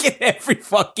 Like in every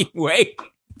fucking way.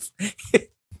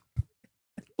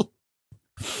 Oh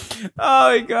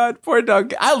my God, poor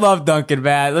Duncan. I love Duncan,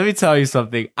 man. Let me tell you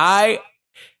something. I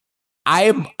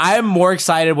am more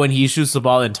excited when he shoots the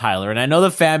ball than Tyler. And I know the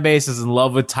fan base is in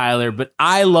love with Tyler, but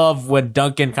I love when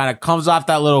Duncan kind of comes off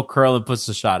that little curl and puts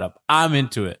the shot up. I'm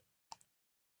into it.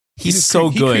 He's so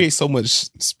good. He creates so much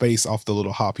space off the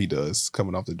little hop he does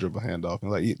coming off the dribble handoff. And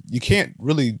like you can't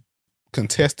really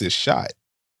contest his shot.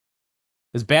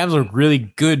 His Bam's a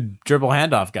really good dribble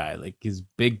handoff guy. Like, his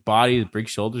big body, his big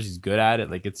shoulders, he's good at it.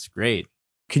 Like, it's great.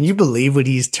 Can you believe what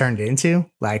he's turned into?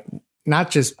 Like, not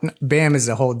just Bam is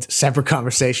a whole separate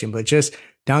conversation, but just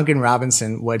Duncan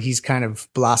Robinson, what he's kind of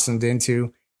blossomed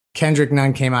into. Kendrick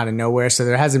Nunn came out of nowhere, so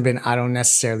there hasn't been, I don't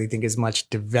necessarily think, as much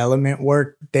development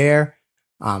work there.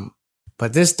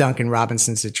 But this Duncan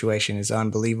Robinson situation is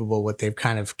unbelievable what they've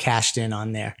kind of cashed in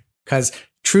on there. Because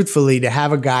truthfully, to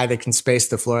have a guy that can space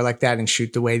the floor like that and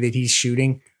shoot the way that he's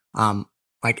shooting,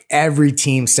 like every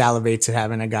team salivates at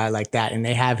having a guy like that, and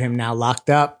they have him now locked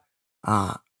up.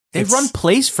 They run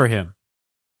plays for him.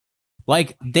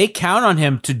 Like, they count on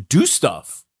him to do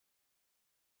stuff.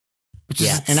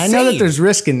 Yeah, and I know that there's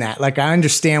risk in that. Like, I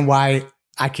understand why.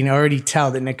 I can already tell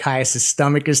that Nekias'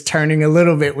 stomach is turning a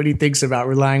little bit when he thinks about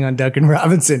relying on Duncan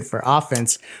Robinson for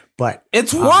offense. But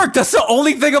it's worked. That's the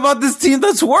only thing about this team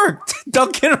that's worked.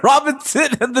 Duncan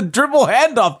Robinson and the dribble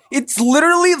handoff. It's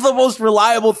literally the most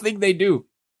reliable thing they do.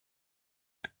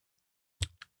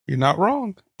 You're not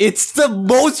wrong. It's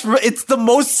the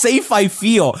most safe I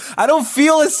feel. I don't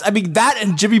feel as, I mean, that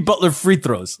and Jimmy Butler free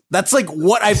throws. That's like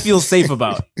what I feel safe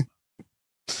about.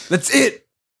 That's it.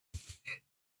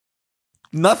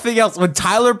 Nothing else. When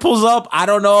Tyler pulls up, I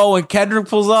don't know. When Kendrick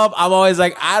pulls up, I'm always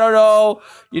like, I don't know.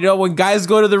 You know, when guys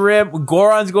go to the rim, when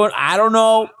Goran's going, I don't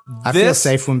know. I feel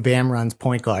safe when Bam runs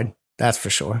point guard. That's for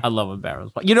sure. I love when Bam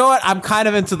runs. You know what? I'm kind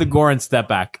of into the Goran step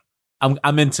back.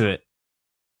 I'm into it.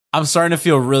 I'm starting to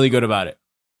feel really good about it.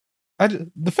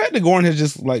 The fact that Goran has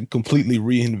just like completely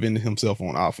reinvented himself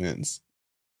on offense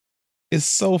is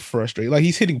so frustrating. Like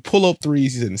he's hitting pull-up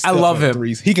threes, he's hitting step-up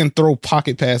threes. He can throw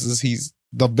pocket passes. He's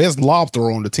the best lob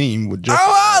thrower on the team with just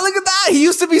look at that. He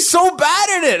used to be so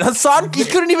bad at it. Hassan, he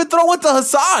couldn't even throw it to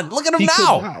Hassan. Look at him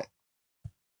now.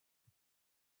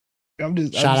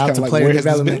 Shout out to player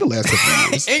development. The last couple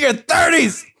of years? In your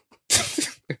 30s.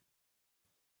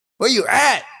 Where you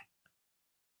at?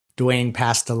 Dwayne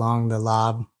passed along the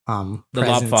lob. The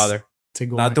lob father.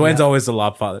 Dwayne's always the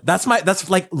lob father. That's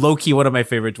like low key one of my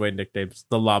favorite Dwayne nicknames.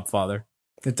 The lob father.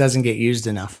 It doesn't get used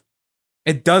enough.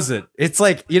 It doesn't. It's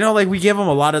like, you know, like we give him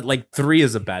a lot of like 3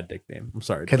 is a bad nickname. I'm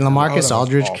sorry. Can LaMarcus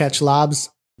Aldridge catch lobs?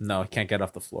 No, he can't get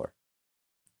off the floor.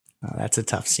 Oh, that's a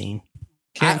tough scene.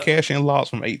 Can't cash in lobs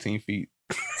from 18 feet.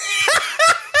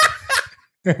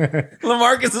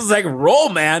 LaMarcus is like, roll,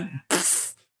 man.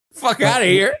 Fuck out of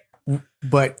here.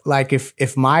 But like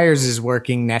if Myers is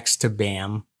working next to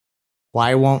Bam,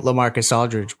 why won't LaMarcus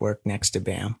Aldridge work next to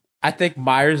Bam? I think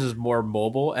Myers is more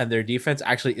mobile and their defense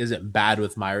actually isn't bad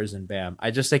with Myers and Bam. I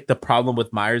just think the problem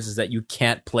with Myers is that you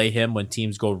can't play him when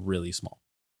teams go really small.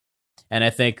 And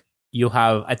I think you'll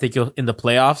in the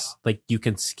playoffs, like you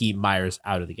can scheme Myers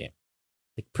out of the game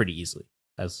like pretty easily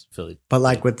as Philly. But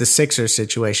like with the Sixers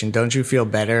situation, don't you feel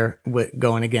better with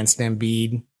going against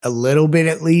Embiid a little bit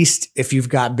at least if you've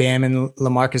got Bam and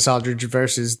LaMarcus Aldridge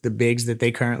versus the bigs that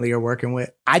they currently are working with?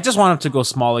 I just want him to go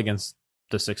small against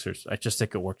the Sixers. I just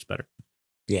think it works better.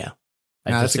 Yeah,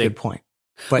 that's a good point.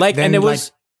 But like, then, and it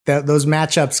was those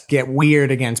matchups get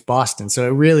weird against Boston, so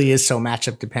it really is so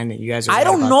matchup dependent. You guys, I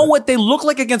don't know what they look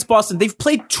like against Boston. They've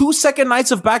played 2 second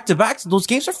nights of back to backs. Those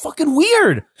games are fucking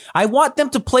weird. I want them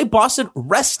to play Boston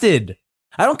rested.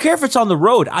 I don't care if it's on the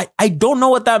road. I don't know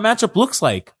what that matchup looks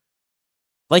like.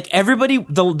 Like everybody,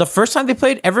 the first time they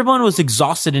played, everyone was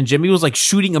exhausted, and Jimmy was like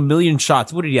shooting a million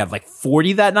shots. What did he have? Like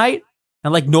 40 that night,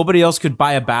 and like nobody else could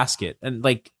buy a basket. And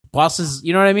like Boston's,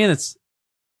 you know what I mean?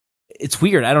 It's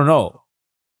weird. I don't know.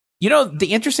 You know,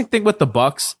 the interesting thing with the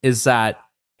Bucks is that,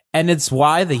 and it's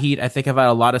why the Heat, I think, have had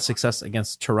a lot of success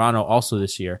against Toronto also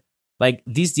this year. Like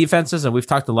these defenses, and we've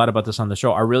talked a lot about this on the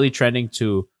show, are really trending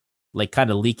to like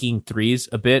kind of leaking threes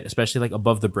a bit, especially like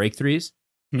above the break threes.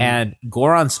 Mm-hmm. And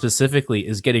Goran specifically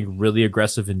is getting really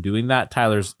aggressive in doing that.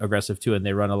 Tyler's aggressive too, and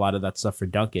they run a lot of that stuff for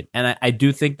Duncan. And I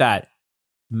do think that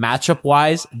matchup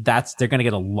wise, they're going to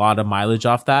get a lot of mileage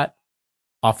off that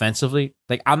offensively.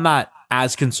 Like I'm not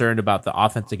as concerned about the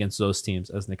offense against those teams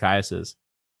as Nikias is.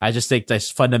 I just think that's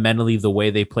fundamentally the way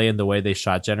they play and the way they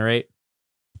shot generate.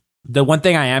 The one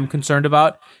thing I am concerned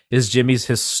about is Jimmy's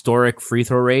historic free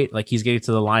throw rate. Like he's getting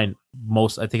to the line I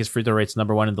think his free throw rate's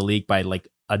number 1 in the league by like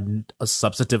a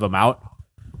substantive amount,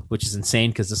 which is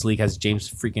insane because this league has James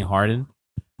freaking Harden.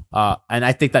 And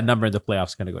I think that number in the playoffs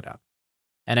is going to go down.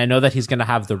 And I know that he's going to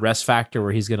have the rest factor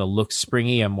where he's going to look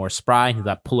springy and more spry. And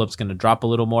that pull-up's going to drop a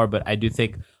little more. But I do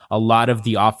think a lot of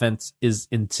the offense is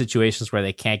in situations where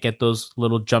they can't get those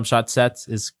little jump shot sets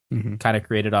is kind of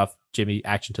created off Jimmy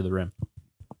action to the rim.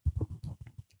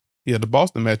 Yeah, the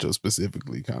Boston matchup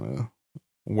specifically kind of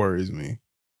worries me.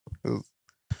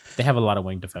 They have a lot of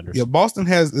wing defenders. Yeah, Boston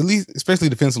has, at least, especially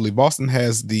defensively, Boston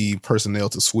has the personnel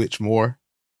to switch more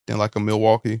than like a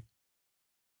Milwaukee.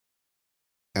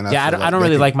 And I don't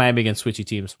really like Miami against switchy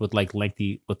teams with like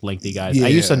lengthy guys. Yeah. I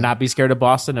used to not be scared of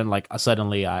Boston, and like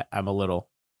suddenly I'm a little.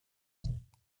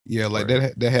 Yeah, like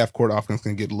that half court offense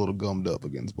can get a little gummed up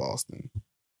against Boston.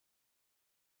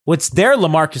 What's there,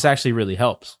 LaMarcus actually really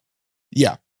helps.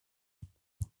 Yeah.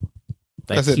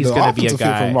 Like he's going to be a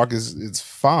guy. For Marcus is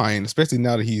fine, especially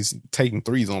now that he's taking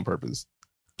threes on purpose.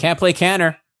 Can't play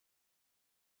Canner.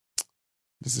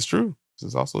 This is true. This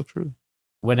is also true.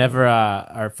 Whenever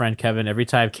our friend Kevin, every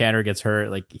time Canner gets hurt,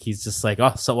 like he's just like,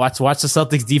 oh, so watch the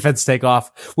Celtics defense take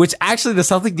off. Which actually, the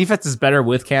Celtics defense is better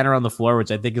with Canner on the floor,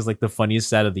 which I think is like the funniest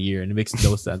stat of the year, and it makes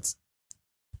no sense.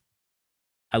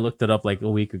 I looked it up like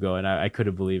a week ago, and I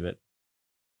couldn't believe it.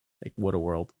 Like, what a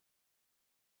world.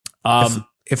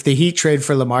 If the Heat trade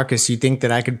for LaMarcus, you think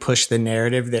that I could push the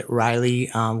narrative that Riley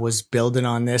was building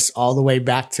on this all the way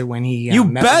back to when he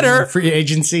met with him in free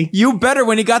agency? You better.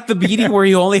 When he got the meeting where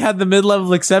he only had the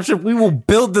mid-level exception, we will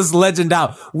build this legend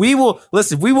out. We will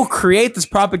create this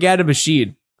propaganda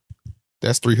machine.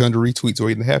 That's 300 retweets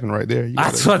waiting to happen right there.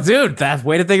 That's what, dude. That's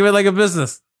way to think of it like a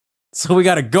business. So we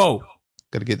got to go.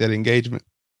 Got to get that engagement.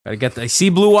 Got to get the. See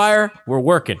Blue Wire? We're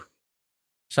working.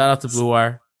 Shout out to Blue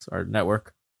Wire. It's our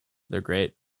network. They're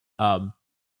great. Yeah,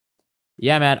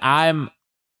 man.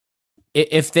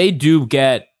 If they do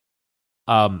get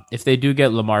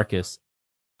LaMarcus,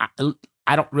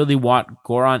 I don't really want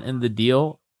Goran in the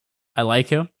deal. I like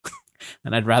him,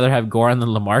 and I'd rather have Goran than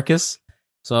LaMarcus.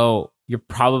 So you're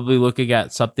probably looking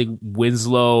at something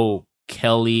Winslow,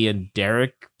 Kelly, and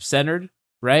Derek centered,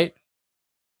 right?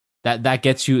 That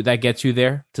gets you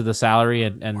there to the salary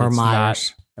and or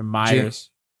Myers. Or Myers.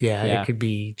 Yeah, it could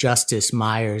be Justice,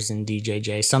 Myers, and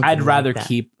DJJ. Something. I'd rather like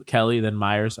keep Kelly than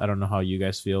Myers. I don't know how you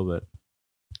guys feel, but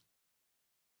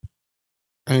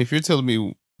I mean, if you're telling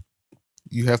me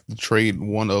you have to trade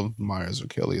one of Myers or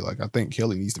Kelly, like I think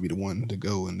Kelly needs to be the one to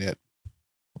go in that.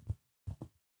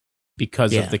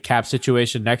 Because of the cap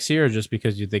situation next year, or just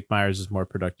because you think Myers is more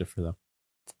productive for them?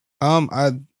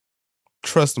 I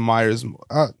trust Myers.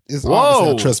 It's obvious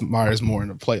I trust Myers more in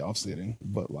the playoff setting,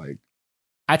 but like.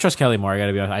 I trust Kelly more. I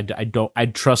gotta be honest. I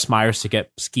trust Myers to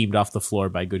get schemed off the floor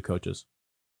by good coaches.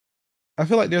 I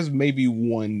feel like there's maybe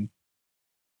one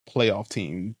playoff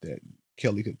team that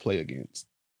Kelly could play against,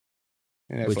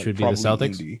 and which would be the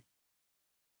Celtics. Indy.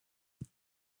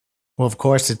 Well, of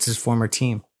course, it's his former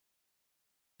team.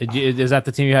 Is that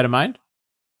the team you had in mind?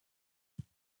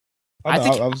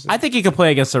 I think he could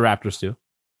play against the Raptors too.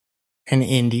 And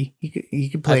Indy, he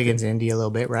could play against Indy a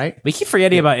little bit, right? We keep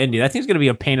forgetting about Indy. That team's going to be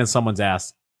a pain in someone's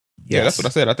ass. Yes. Yeah, that's what I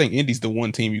said. I think Indy's the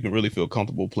one team you can really feel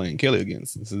comfortable playing Kelly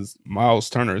against. This is Miles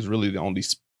Turner is really the only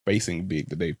spacing big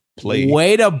that they play.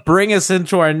 Way to bring us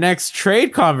into our next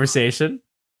trade conversation.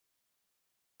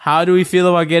 How do we feel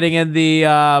about getting in the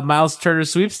Miles Turner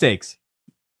sweepstakes?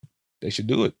 They should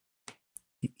do it.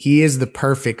 He is the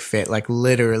perfect fit, like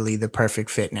literally the perfect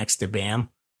fit next to Bam.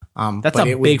 That's but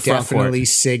a it big would definitely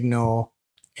signal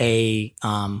a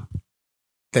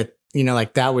that, you know,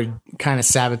 like that would kind of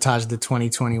sabotage the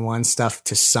 2021 stuff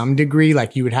to some degree.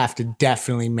 Like you would have to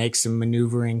definitely make some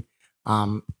maneuvering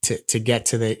to get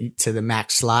to the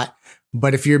max slot.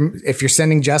 But if you're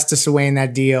sending Justice away in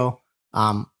that deal,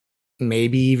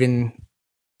 maybe even,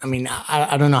 I mean,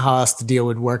 I don't know how else the deal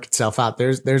would work itself out.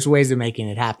 There's ways of making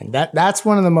it happen. That's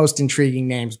one of the most intriguing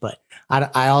names, but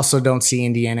I also don't see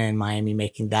Indiana and Miami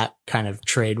making that kind of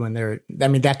trade when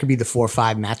that could be the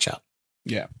 4-5 matchup.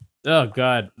 Yeah. Oh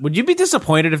God. Would you be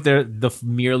disappointed if they're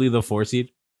merely the 4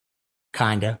 seed?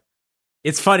 Kinda.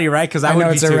 It's funny, right? Because I know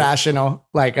it's irrational.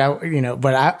 Like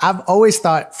but I've always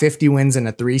thought 50 wins and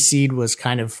a 3 seed was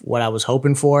kind of what I was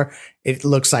hoping for. It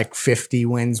looks like 50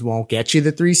 wins won't get you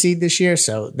the 3 seed this year,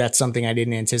 so that's something I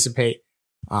didn't anticipate.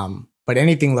 But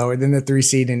anything lower than the 3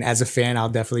 seed, and as a fan, I'll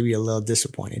definitely be a little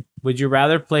disappointed. Would you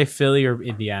rather play Philly or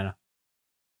Indiana?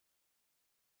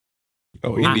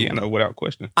 Oh, Indiana, without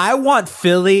question. I want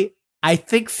Philly. I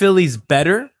think Philly's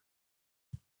better.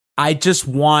 I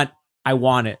want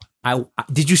it.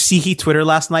 Did you see he Twitter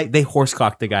last night? They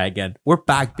horsecocked the guy again. We're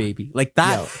back, baby. Like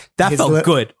that. That felt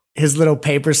good. His little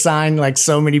paper sign. Like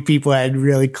so many people had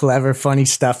really clever, funny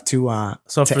stuff to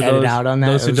edit out on that.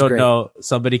 Those who don't know,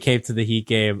 somebody came to the Heat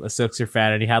game, a Sixer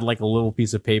fan, and he had like a little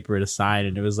piece of paper to sign,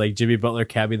 and it was like Jimmy Butler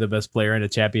can't be the best player in a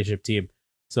championship team.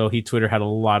 So he Twitter had a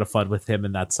lot of fun with him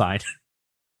in that sign.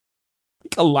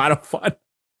 Like, a lot of fun.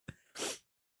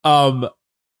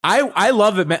 I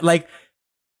love it, man. Like,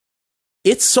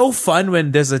 it's so fun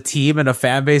when there's a team and a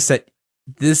fan base that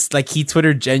this, like, he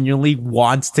Twitter genuinely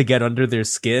wants to get under their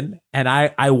skin. And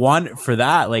I want it for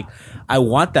that. Like, I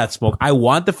want that smoke. I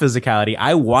want the physicality.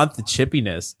 I want the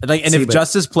chippiness. Like, and if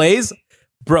Justice plays,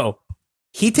 bro,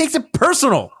 he takes it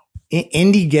personal.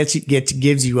 Indy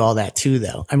gives you all that too,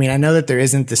 though. I mean, I know that there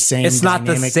isn't the same. It's not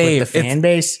the same with the fan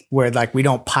base where like we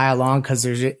don't pile on because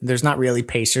there's not really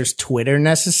Pacers Twitter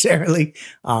necessarily.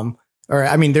 Or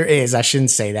I mean, there is. I shouldn't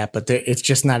say that, but it's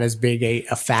just not as big a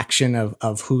faction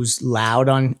of who's loud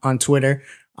on Twitter.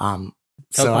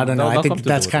 So I don't know. I think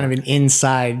that's kind of an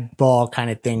inside ball kind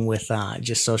of thing with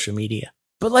just social media.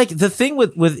 But like the thing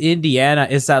with Indiana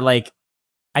is that like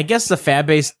I guess the fan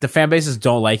bases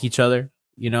don't like each other,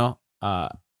 you know.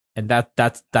 And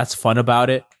that's fun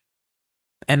about it.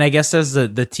 And I guess there's the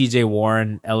TJ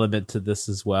Warren element to this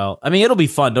as well. I mean, it'll be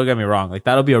fun. Don't get me wrong. Like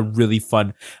that'll be a really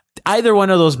fun. Either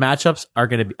one of those matchups are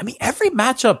going to be, I mean, every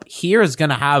matchup here is going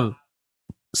to have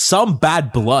some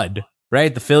bad blood.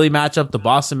 right? The Philly matchup, the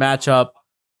Boston matchup.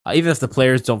 Even if the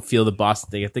players don't feel the Boston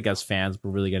thing, I think as fans,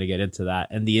 we're really going to get into that.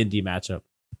 And the Indy matchup.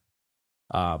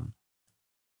 I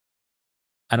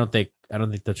don't think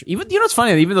that even, you know, it's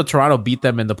funny. Even though Toronto beat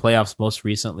them in the playoffs most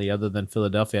recently, other than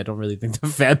Philadelphia, I don't really think the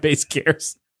fan base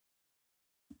cares.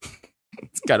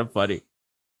 It's kind of funny.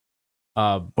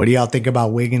 What do y'all think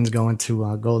about Wiggins going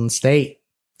to Golden State?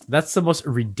 That's the most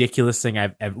ridiculous thing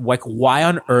I've ever. Like, why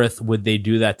on earth would they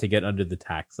do that to get under the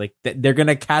tax? Like, they're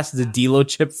gonna cast the D'Lo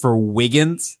chip for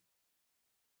Wiggins.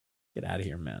 Get out of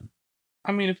here, man.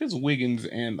 I mean, if it's Wiggins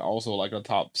and also like a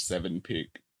top 7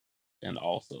 pick, and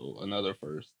also another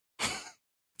first,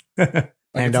 like,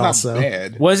 and also,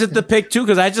 bad. Was it the pick too?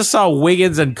 Because I just saw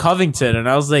Wiggins and Covington, and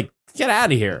I was like, get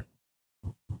out of here.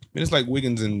 I mean, it's like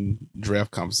Wiggins and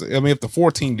draft compensation. I mean, if the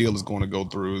 14 deal is going to go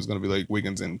through, it's going to be like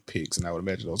Wiggins and picks, and I would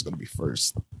imagine those going to be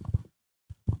first.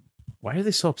 Why are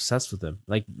they so obsessed with him?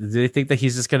 Like, do they think that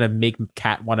he's just going to make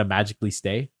Cat want to magically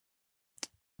stay?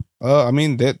 I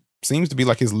mean, that seems to be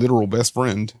like his literal best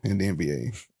friend in the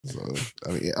NBA. So,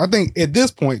 I mean, I think at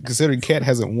this point, considering Cat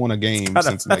hasn't won a game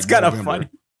since that's kind of funny.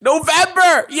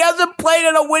 November! He hasn't played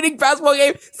in a winning basketball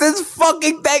game since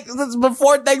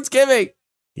before Thanksgiving.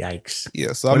 Yikes.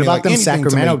 Yeah, so what I mean, about like them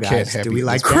Sacramento guys? Do we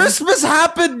like Christmas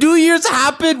happened? New Year's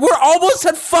happened. We're almost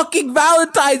at fucking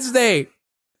Valentine's Day.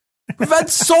 We've had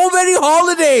so many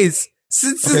holidays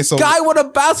since this guy won a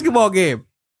basketball game.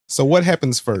 So what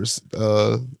happens first?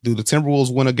 Do the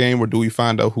Timberwolves win a game, or do we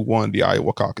find out who won the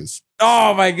Iowa caucus?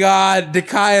 Oh my God.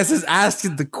 Nikias is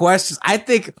asking the questions. I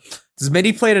think, does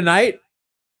Minnie play tonight?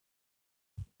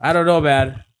 I don't know,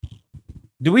 man.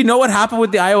 Do we know what happened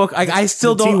with the Iowa? I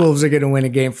still don't. T-Wolves are going to win a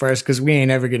game first because we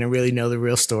ain't ever going to really know the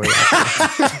real story.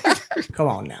 Come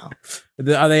on now.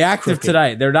 Are they active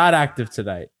tonight? They're not active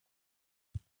tonight.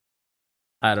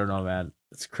 I don't know, man.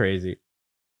 It's crazy.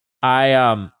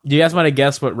 Do you guys want to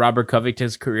guess what Robert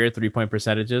Covington's career 3-point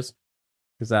percentage is?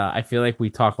 Because I feel like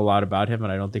we talk a lot about him,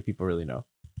 and I don't think people really know.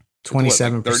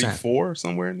 27%. 34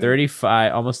 somewhere in there?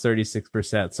 35, almost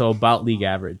 36%. So about league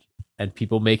average. And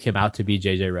people make him out to be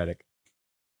JJ Redick.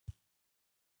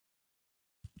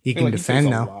 He can defend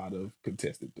now. A lot of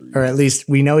contested threes. Or at least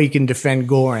we know he can defend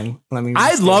Goran.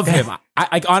 I love him.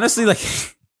 I honestly like.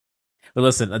 But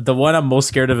listen, the one I'm most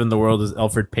scared of in the world is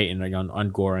Elfrid Payton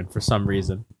on Goran for some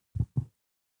reason.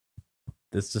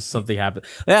 There's just something happened.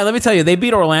 Yeah, let me tell you, they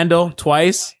beat Orlando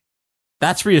twice.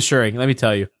 That's reassuring. Let me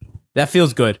tell you, that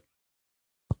feels good.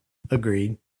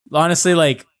 Agreed. Honestly,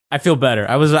 like I feel better.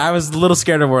 I was a little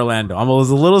scared of Orlando. I was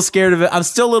a little scared of it. I'm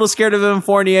still a little scared of him,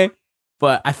 Fournier,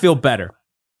 but I feel better.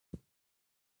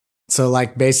 So,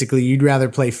 like, basically, you'd rather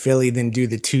play Philly than do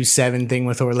the 2-7 thing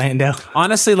with Orlando?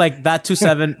 Honestly, like, that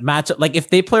 2-7 matchup, like, if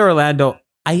they play Orlando,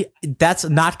 that's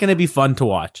not going to be fun to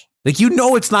watch. Like, you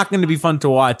know it's not going to be fun to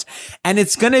watch. And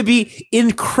it's going to be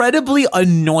incredibly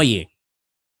annoying.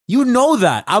 You know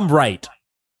that. I'm right.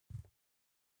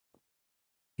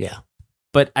 Yeah.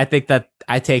 But I think that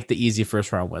I take the easy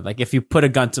first round win. Like, if you put a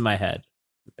gun to my head,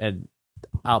 and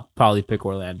I'll probably pick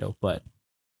Orlando, but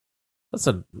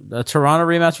listen, the Toronto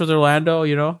rematch with Orlando,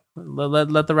 you know,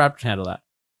 let the Raptors handle that.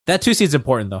 That 2 seed's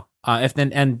important though.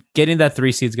 And getting that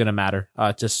 3 seed's gonna matter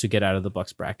just to get out of the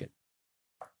Bucks bracket.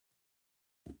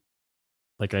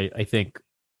 Like I think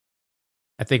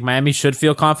Miami should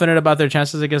feel confident about their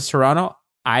chances against Toronto.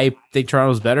 I think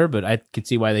Toronto's better, but I could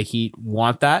see why the Heat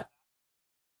want that.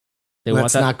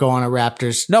 Let's not go on a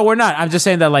Raptors. No, we're not. I'm just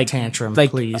saying that like tantrum, like,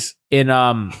 please.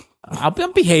 I'm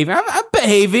behaving. I'm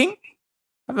behaving.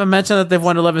 I haven't mentioned that they've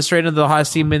won 11 straight into the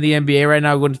hottest team in the NBA right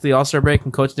now, going to the All-Star break,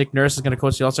 and Coach Nick Nurse is going to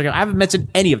coach the All-Star game. I haven't mentioned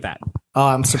any of that. Oh,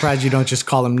 I'm surprised you don't just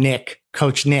call him Nick,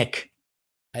 Coach Nick.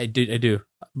 I do.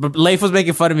 But Leif was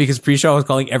making fun of me because pre-show I was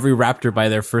calling every Raptor by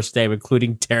their first name,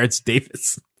 including Terrence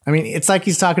Davis. I mean, it's like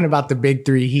he's talking about the big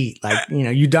 3 Heat. Like, you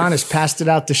know, Udonis passed it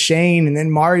out to Shane, and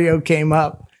then Mario came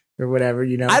up. Or whatever,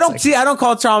 you know. I don't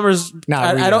call Chalmers. No,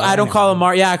 I don't call him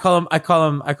Mar. Yeah, I call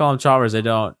him Chalmers. I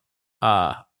don't.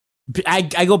 I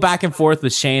go back and forth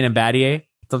with Shane and Battier.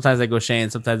 Sometimes I go Shane,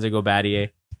 sometimes I go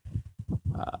Battier.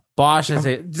 Bosch, I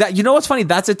say, you know what's funny?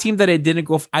 That's a team that I didn't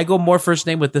go. I go more first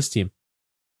name with this team.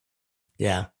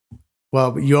 Yeah.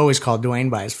 Well, you always call Dwayne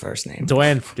by his first name.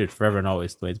 Dwayne, dude, forever and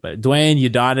always. Dwayne,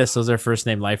 Udonis, those are first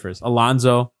name lifers.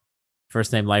 Alonzo,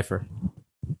 first name lifer.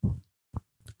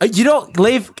 You know,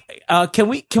 Leif, can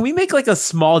we make like a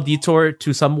small detour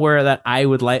to somewhere that I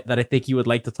think you would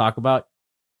like to talk about?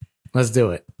 Let's do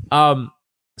it.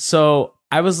 So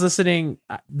I was listening.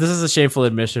 This is a shameful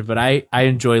admission, but I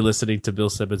enjoy listening to Bill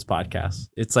Simmons' podcast.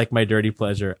 It's like my dirty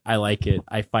pleasure. I like it.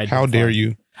 I find how dare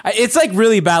you? It's like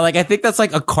really bad. Like I think that's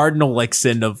like a cardinal like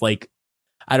sin of like.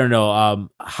 I don't know,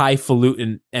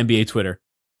 highfalutin NBA Twitter.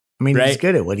 I mean, right? He's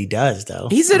good at what he does, though.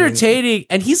 He's entertaining,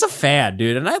 and he's a fan,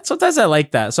 dude. And sometimes I like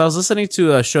that. So I was listening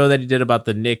to a show that he did about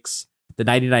the Knicks, the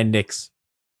 99 Knicks,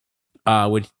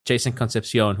 with Jason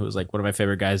Concepcion, who's like one of my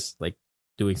favorite guys, like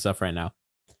doing stuff right now.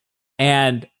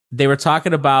 And they were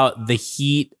talking about the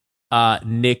Heat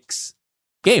Knicks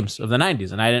games of the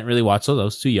 90s. And I didn't really watch those. I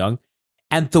was too young.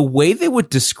 And the way they would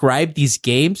describe these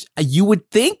games, you would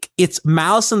think it's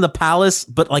Malice in the Palace,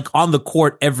 but like on the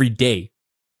court every day.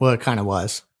 Well, it kind of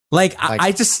was. Like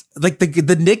I just like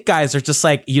the Knick guys are just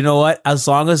like, you know what? As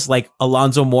long as like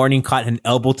Alonzo Mourning caught an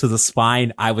elbow to the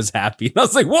spine, I was happy. And I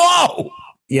was like, whoa,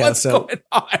 yeah. What's So going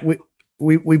on?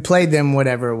 we played them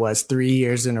whatever it was, 3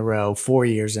 years in a row, 4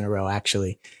 years in a row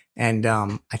actually, and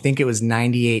I think it was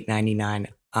 98, 99.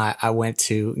 I went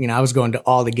to, I was going to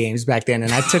all the games back then,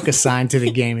 and I took a sign to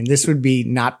the game, and this would be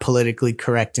not politically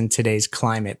correct in today's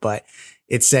climate, but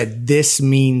it said, "This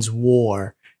means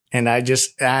war." And I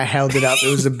held it up.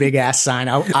 It was a big ass sign.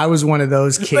 I was one of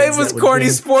those kids. It was corny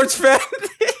sports fan.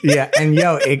 Yeah. And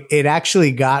it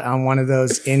actually got on one of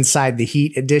those Inside the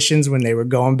Heat editions when they were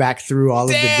going back through all of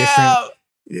the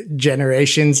different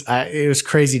generations. It was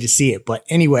crazy to see it. But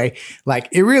anyway, like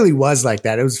it really was like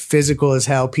that. It was physical as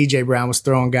hell. PJ Brown was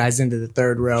throwing guys into the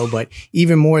third row. But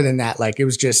even more than that, like it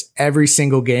was just every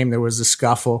single game there was a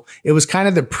scuffle. It was kind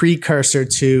of the precursor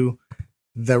to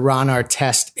the Ron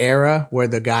Artest era where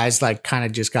the guys like kind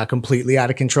of just got completely out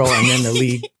of control, and then the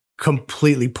league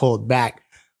completely pulled back,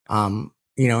 and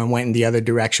went in the other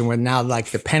direction where now like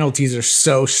the penalties are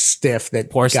so stiff that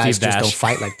Poor guys Steve just Nash. don't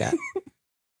fight like that.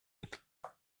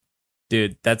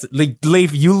 Dude, that's like,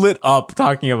 Leif, you lit up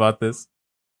talking about this.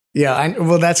 Yeah.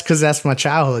 Well, that's because that's my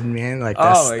childhood, man. Like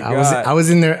Oh my God. I was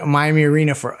in the Miami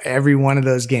Arena for every one of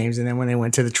those games. And then when they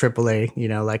went to the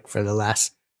AAA, like for the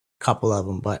last couple of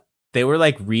them, but They were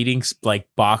like reading like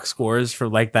box scores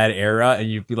from like that era, and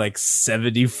you'd be like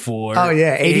 74. oh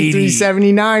yeah,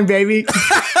 83-79, baby.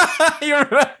 You're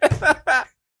right.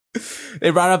 They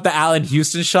brought up the Allen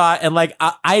Houston shot, and like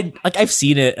I've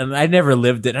seen it, and I never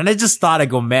lived it, and I just thought, I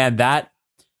go, man, that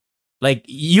like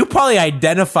you probably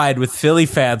identified with Philly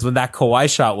fans when that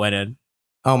Kawhi shot went in.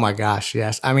 Oh my gosh,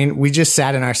 yes. I mean, we just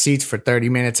sat in our seats for 30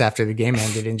 minutes after the game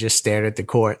ended and just stared at the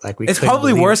court like we. It's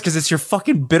probably worse because it's your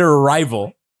fucking bitter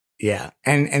rival. Yeah.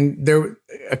 And there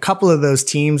a couple of those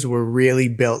teams were really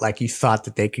built like you thought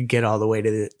that they could get all the way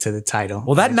to the title.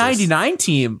 Well, that 99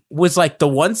 team was like the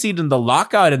one seed in the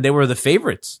lockout, and they were the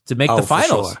favorites to make the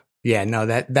finals. For sure. Yeah, no,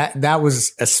 that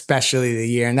was especially the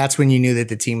year. And that's when you knew that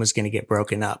the team was going to get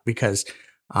broken up because,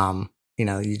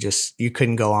 you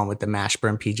couldn't go on with the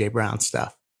Mashburn, PJ Brown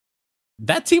stuff.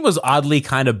 That team was oddly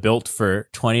kind of built for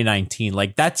 2019.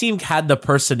 Like that team had the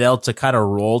personnel to kind of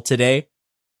roll today.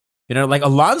 Like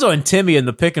Alonzo and Timmy in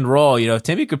the pick and roll,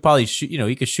 Timmy could probably shoot,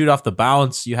 he could shoot off the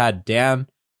bounce. You had Dan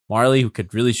Marley who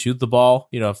could really shoot the ball,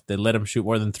 if they let him shoot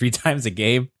more than 3 times a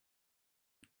game.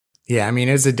 Yeah, I mean,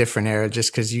 it was a different era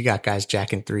just because you got guys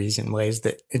jacking threes in ways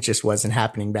that it just wasn't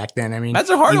happening back then. I mean, that's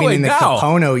a hard even way in the now.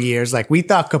 Capono years, like we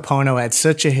thought Capono had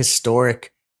such a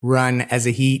historic run as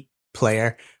a Heat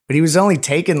player, but he was only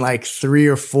taking like 3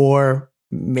 or 4,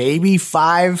 maybe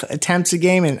 5 attempts a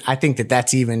game. And I think that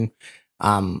that's even,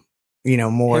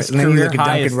 more. His And then you career look at high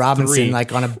Duncan is Robinson, 3.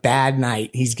 like on a bad night,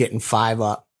 he's getting 5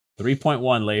 up.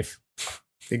 3.1, Leif.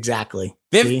 Exactly.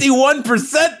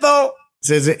 51% though.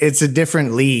 So it's a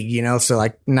different league, so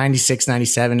like 96,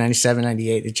 97, 97,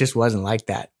 98, it just wasn't like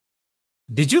that.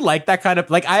 Did you like that kind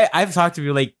of, like, I've talked to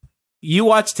you, like, you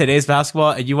watch today's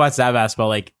basketball and you watch that basketball,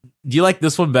 like, do you like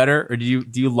this one better, or do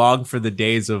you long for the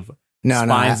days of No,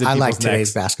 spines in I like people's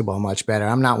today's necks? basketball much better.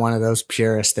 I'm not one of those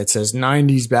purists that says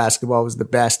 90s basketball was the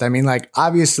best. I mean, like,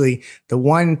 obviously, the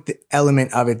one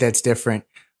element of it that's different,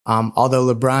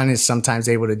 although LeBron is sometimes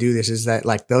able to do this, is that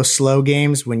like those slow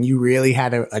games when you really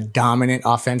had a dominant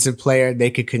offensive player,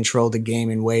 they could control the game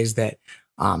in ways that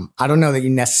I don't know that you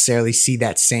necessarily see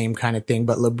that same kind of thing.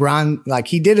 But LeBron, like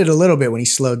he did it a little bit when he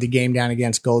slowed the game down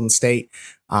against Golden State,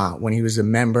 when he was a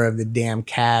member of the damn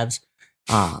Cavs,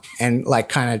 and like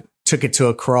kind of took it to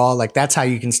a crawl. Like that's how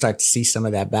you can start to see some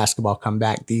of that basketball come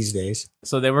back these days.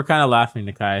 So they were kind of laughing,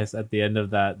 the guys, at the end of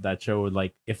that show, with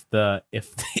like, if the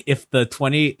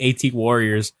 2018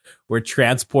 Warriors were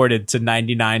transported to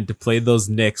 99 to play those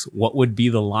Knicks, what would be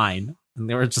the line? And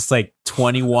they were just like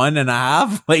 21 and a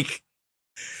half. Like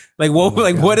what? Oh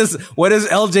like God. what does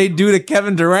LJ do to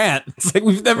Kevin Durant? It's like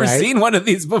we've never Right? seen one of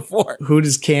these before. Who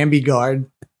does Camby guard?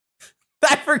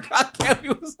 I forgot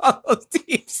Camby was on those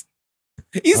teams.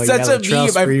 He's such a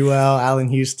Latrell meme. Sprewell, Allen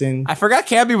Houston. I forgot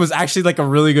Camby was actually like a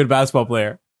really good basketball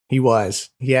player. He was.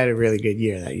 He had a really good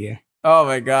year that year. Oh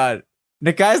my God.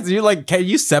 Nick, guys, can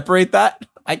you separate that?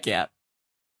 I can't.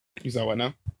 You saw what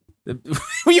now?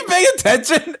 Were you paying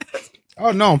attention?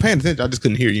 Oh, no, I'm paying attention. I just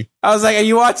couldn't hear you. I was like, are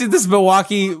you watching this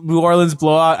Milwaukee-New Orleans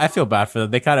blowout? I feel bad for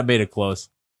them. They kind of made it close.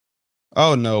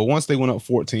 Oh, no. Once they went up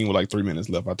 14 with like 3 minutes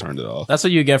left, I turned it off. That's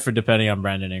what you get for depending on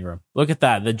Brandon Ingram. Look at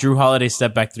that. The Drew Holiday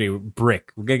step back three.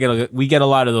 Brick. We get a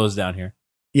lot of those down here.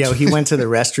 Yeah, he went to the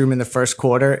restroom in the first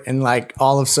quarter, and like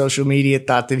all of social media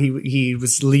thought that he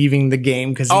was leaving the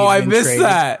game because I missed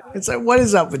that. It's like, what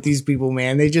is up with these people,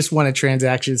 man? They just want a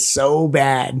transaction so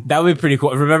bad. That would be pretty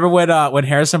cool. Remember when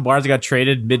Harrison Barnes got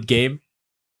traded mid game?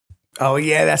 Oh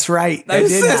yeah, that's right. That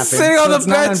did happen. Sitting on the it's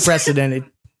bench. not unprecedented.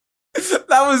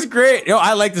 That was great.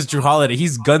 I like this Drew Holiday.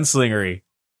 He's gunslingery.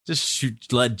 Just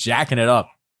jacking it up.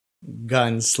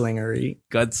 Gunslingery.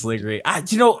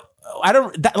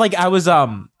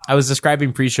 I was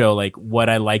describing pre-show like what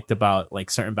I liked about like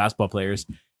certain basketball players,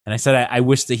 and I said I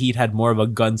wish the Heat had more of a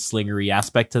gunslingery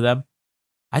aspect to them.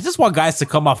 I just want guys to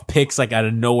come off picks like out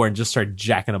of nowhere and just start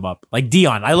jacking them up. Like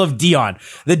Dion. I love Dion.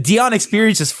 The Dion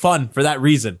experience is fun for that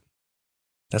reason.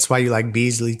 That's why you like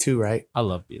Beasley too, right? I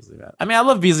love Beasley, man. I mean, I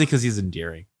love Beasley because he's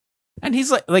endearing. And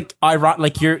he's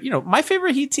my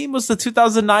favorite Heat team was the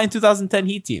 2009, 2010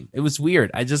 Heat team. It was weird.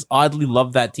 I just oddly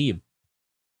loved that team.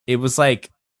 It was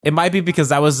like, it might be because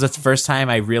that was the first time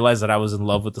I realized that I was in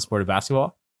love with the sport of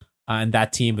basketball. And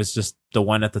that team was just the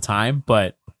one at the time.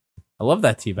 But I love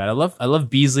that team, man. I love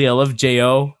Beasley. I love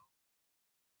J.O.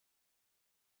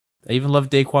 I even love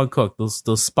Daquan Cook.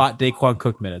 Those spot Daquan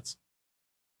Cook minutes.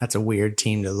 That's a weird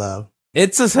team to love.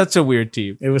 It's such a weird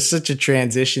team. It was such a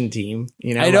transition team.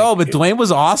 I know, but Dwayne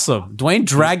was awesome. Dwayne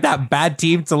dragged that bad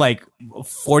team to like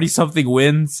 40-something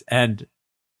wins. And,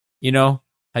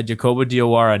 had Jacobo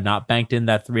Diawara not banked in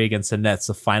that 3 against the Nets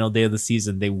the final day of the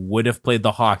season, they would have played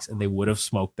the Hawks and they would have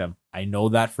smoked them. I know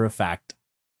that for a fact.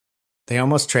 They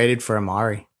almost traded for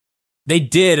Amari. They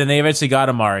did, and they eventually got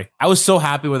Amari. I was so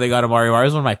happy when they got Amari. Amari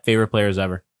was one of my favorite players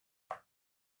ever.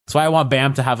 That's why I want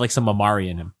Bam to have like some Amari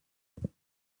in him.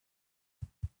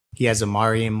 He has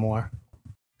Amari and more.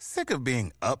 Sick of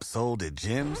being upsold at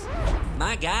gyms?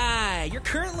 My guy, you're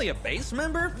currently a base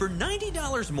member? For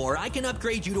 $90 more, I can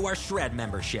upgrade you to our Shred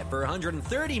membership. For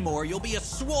 $130 more, you'll be a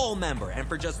Swole member. And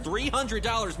for just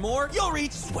 $300 more, you'll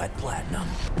reach Sweat Platinum.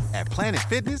 At Planet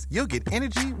Fitness, you'll get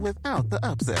energy without the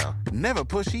upsell. Never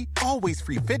pushy, always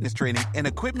free fitness training and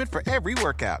equipment for every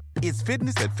workout. It's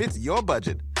fitness that fits your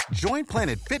budget. Join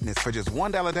Planet Fitness for just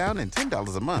 $1 down and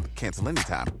 $10 a month. Cancel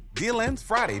anytime. Deal ends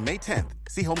Friday, May 10th.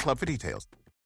 See Home Club for details.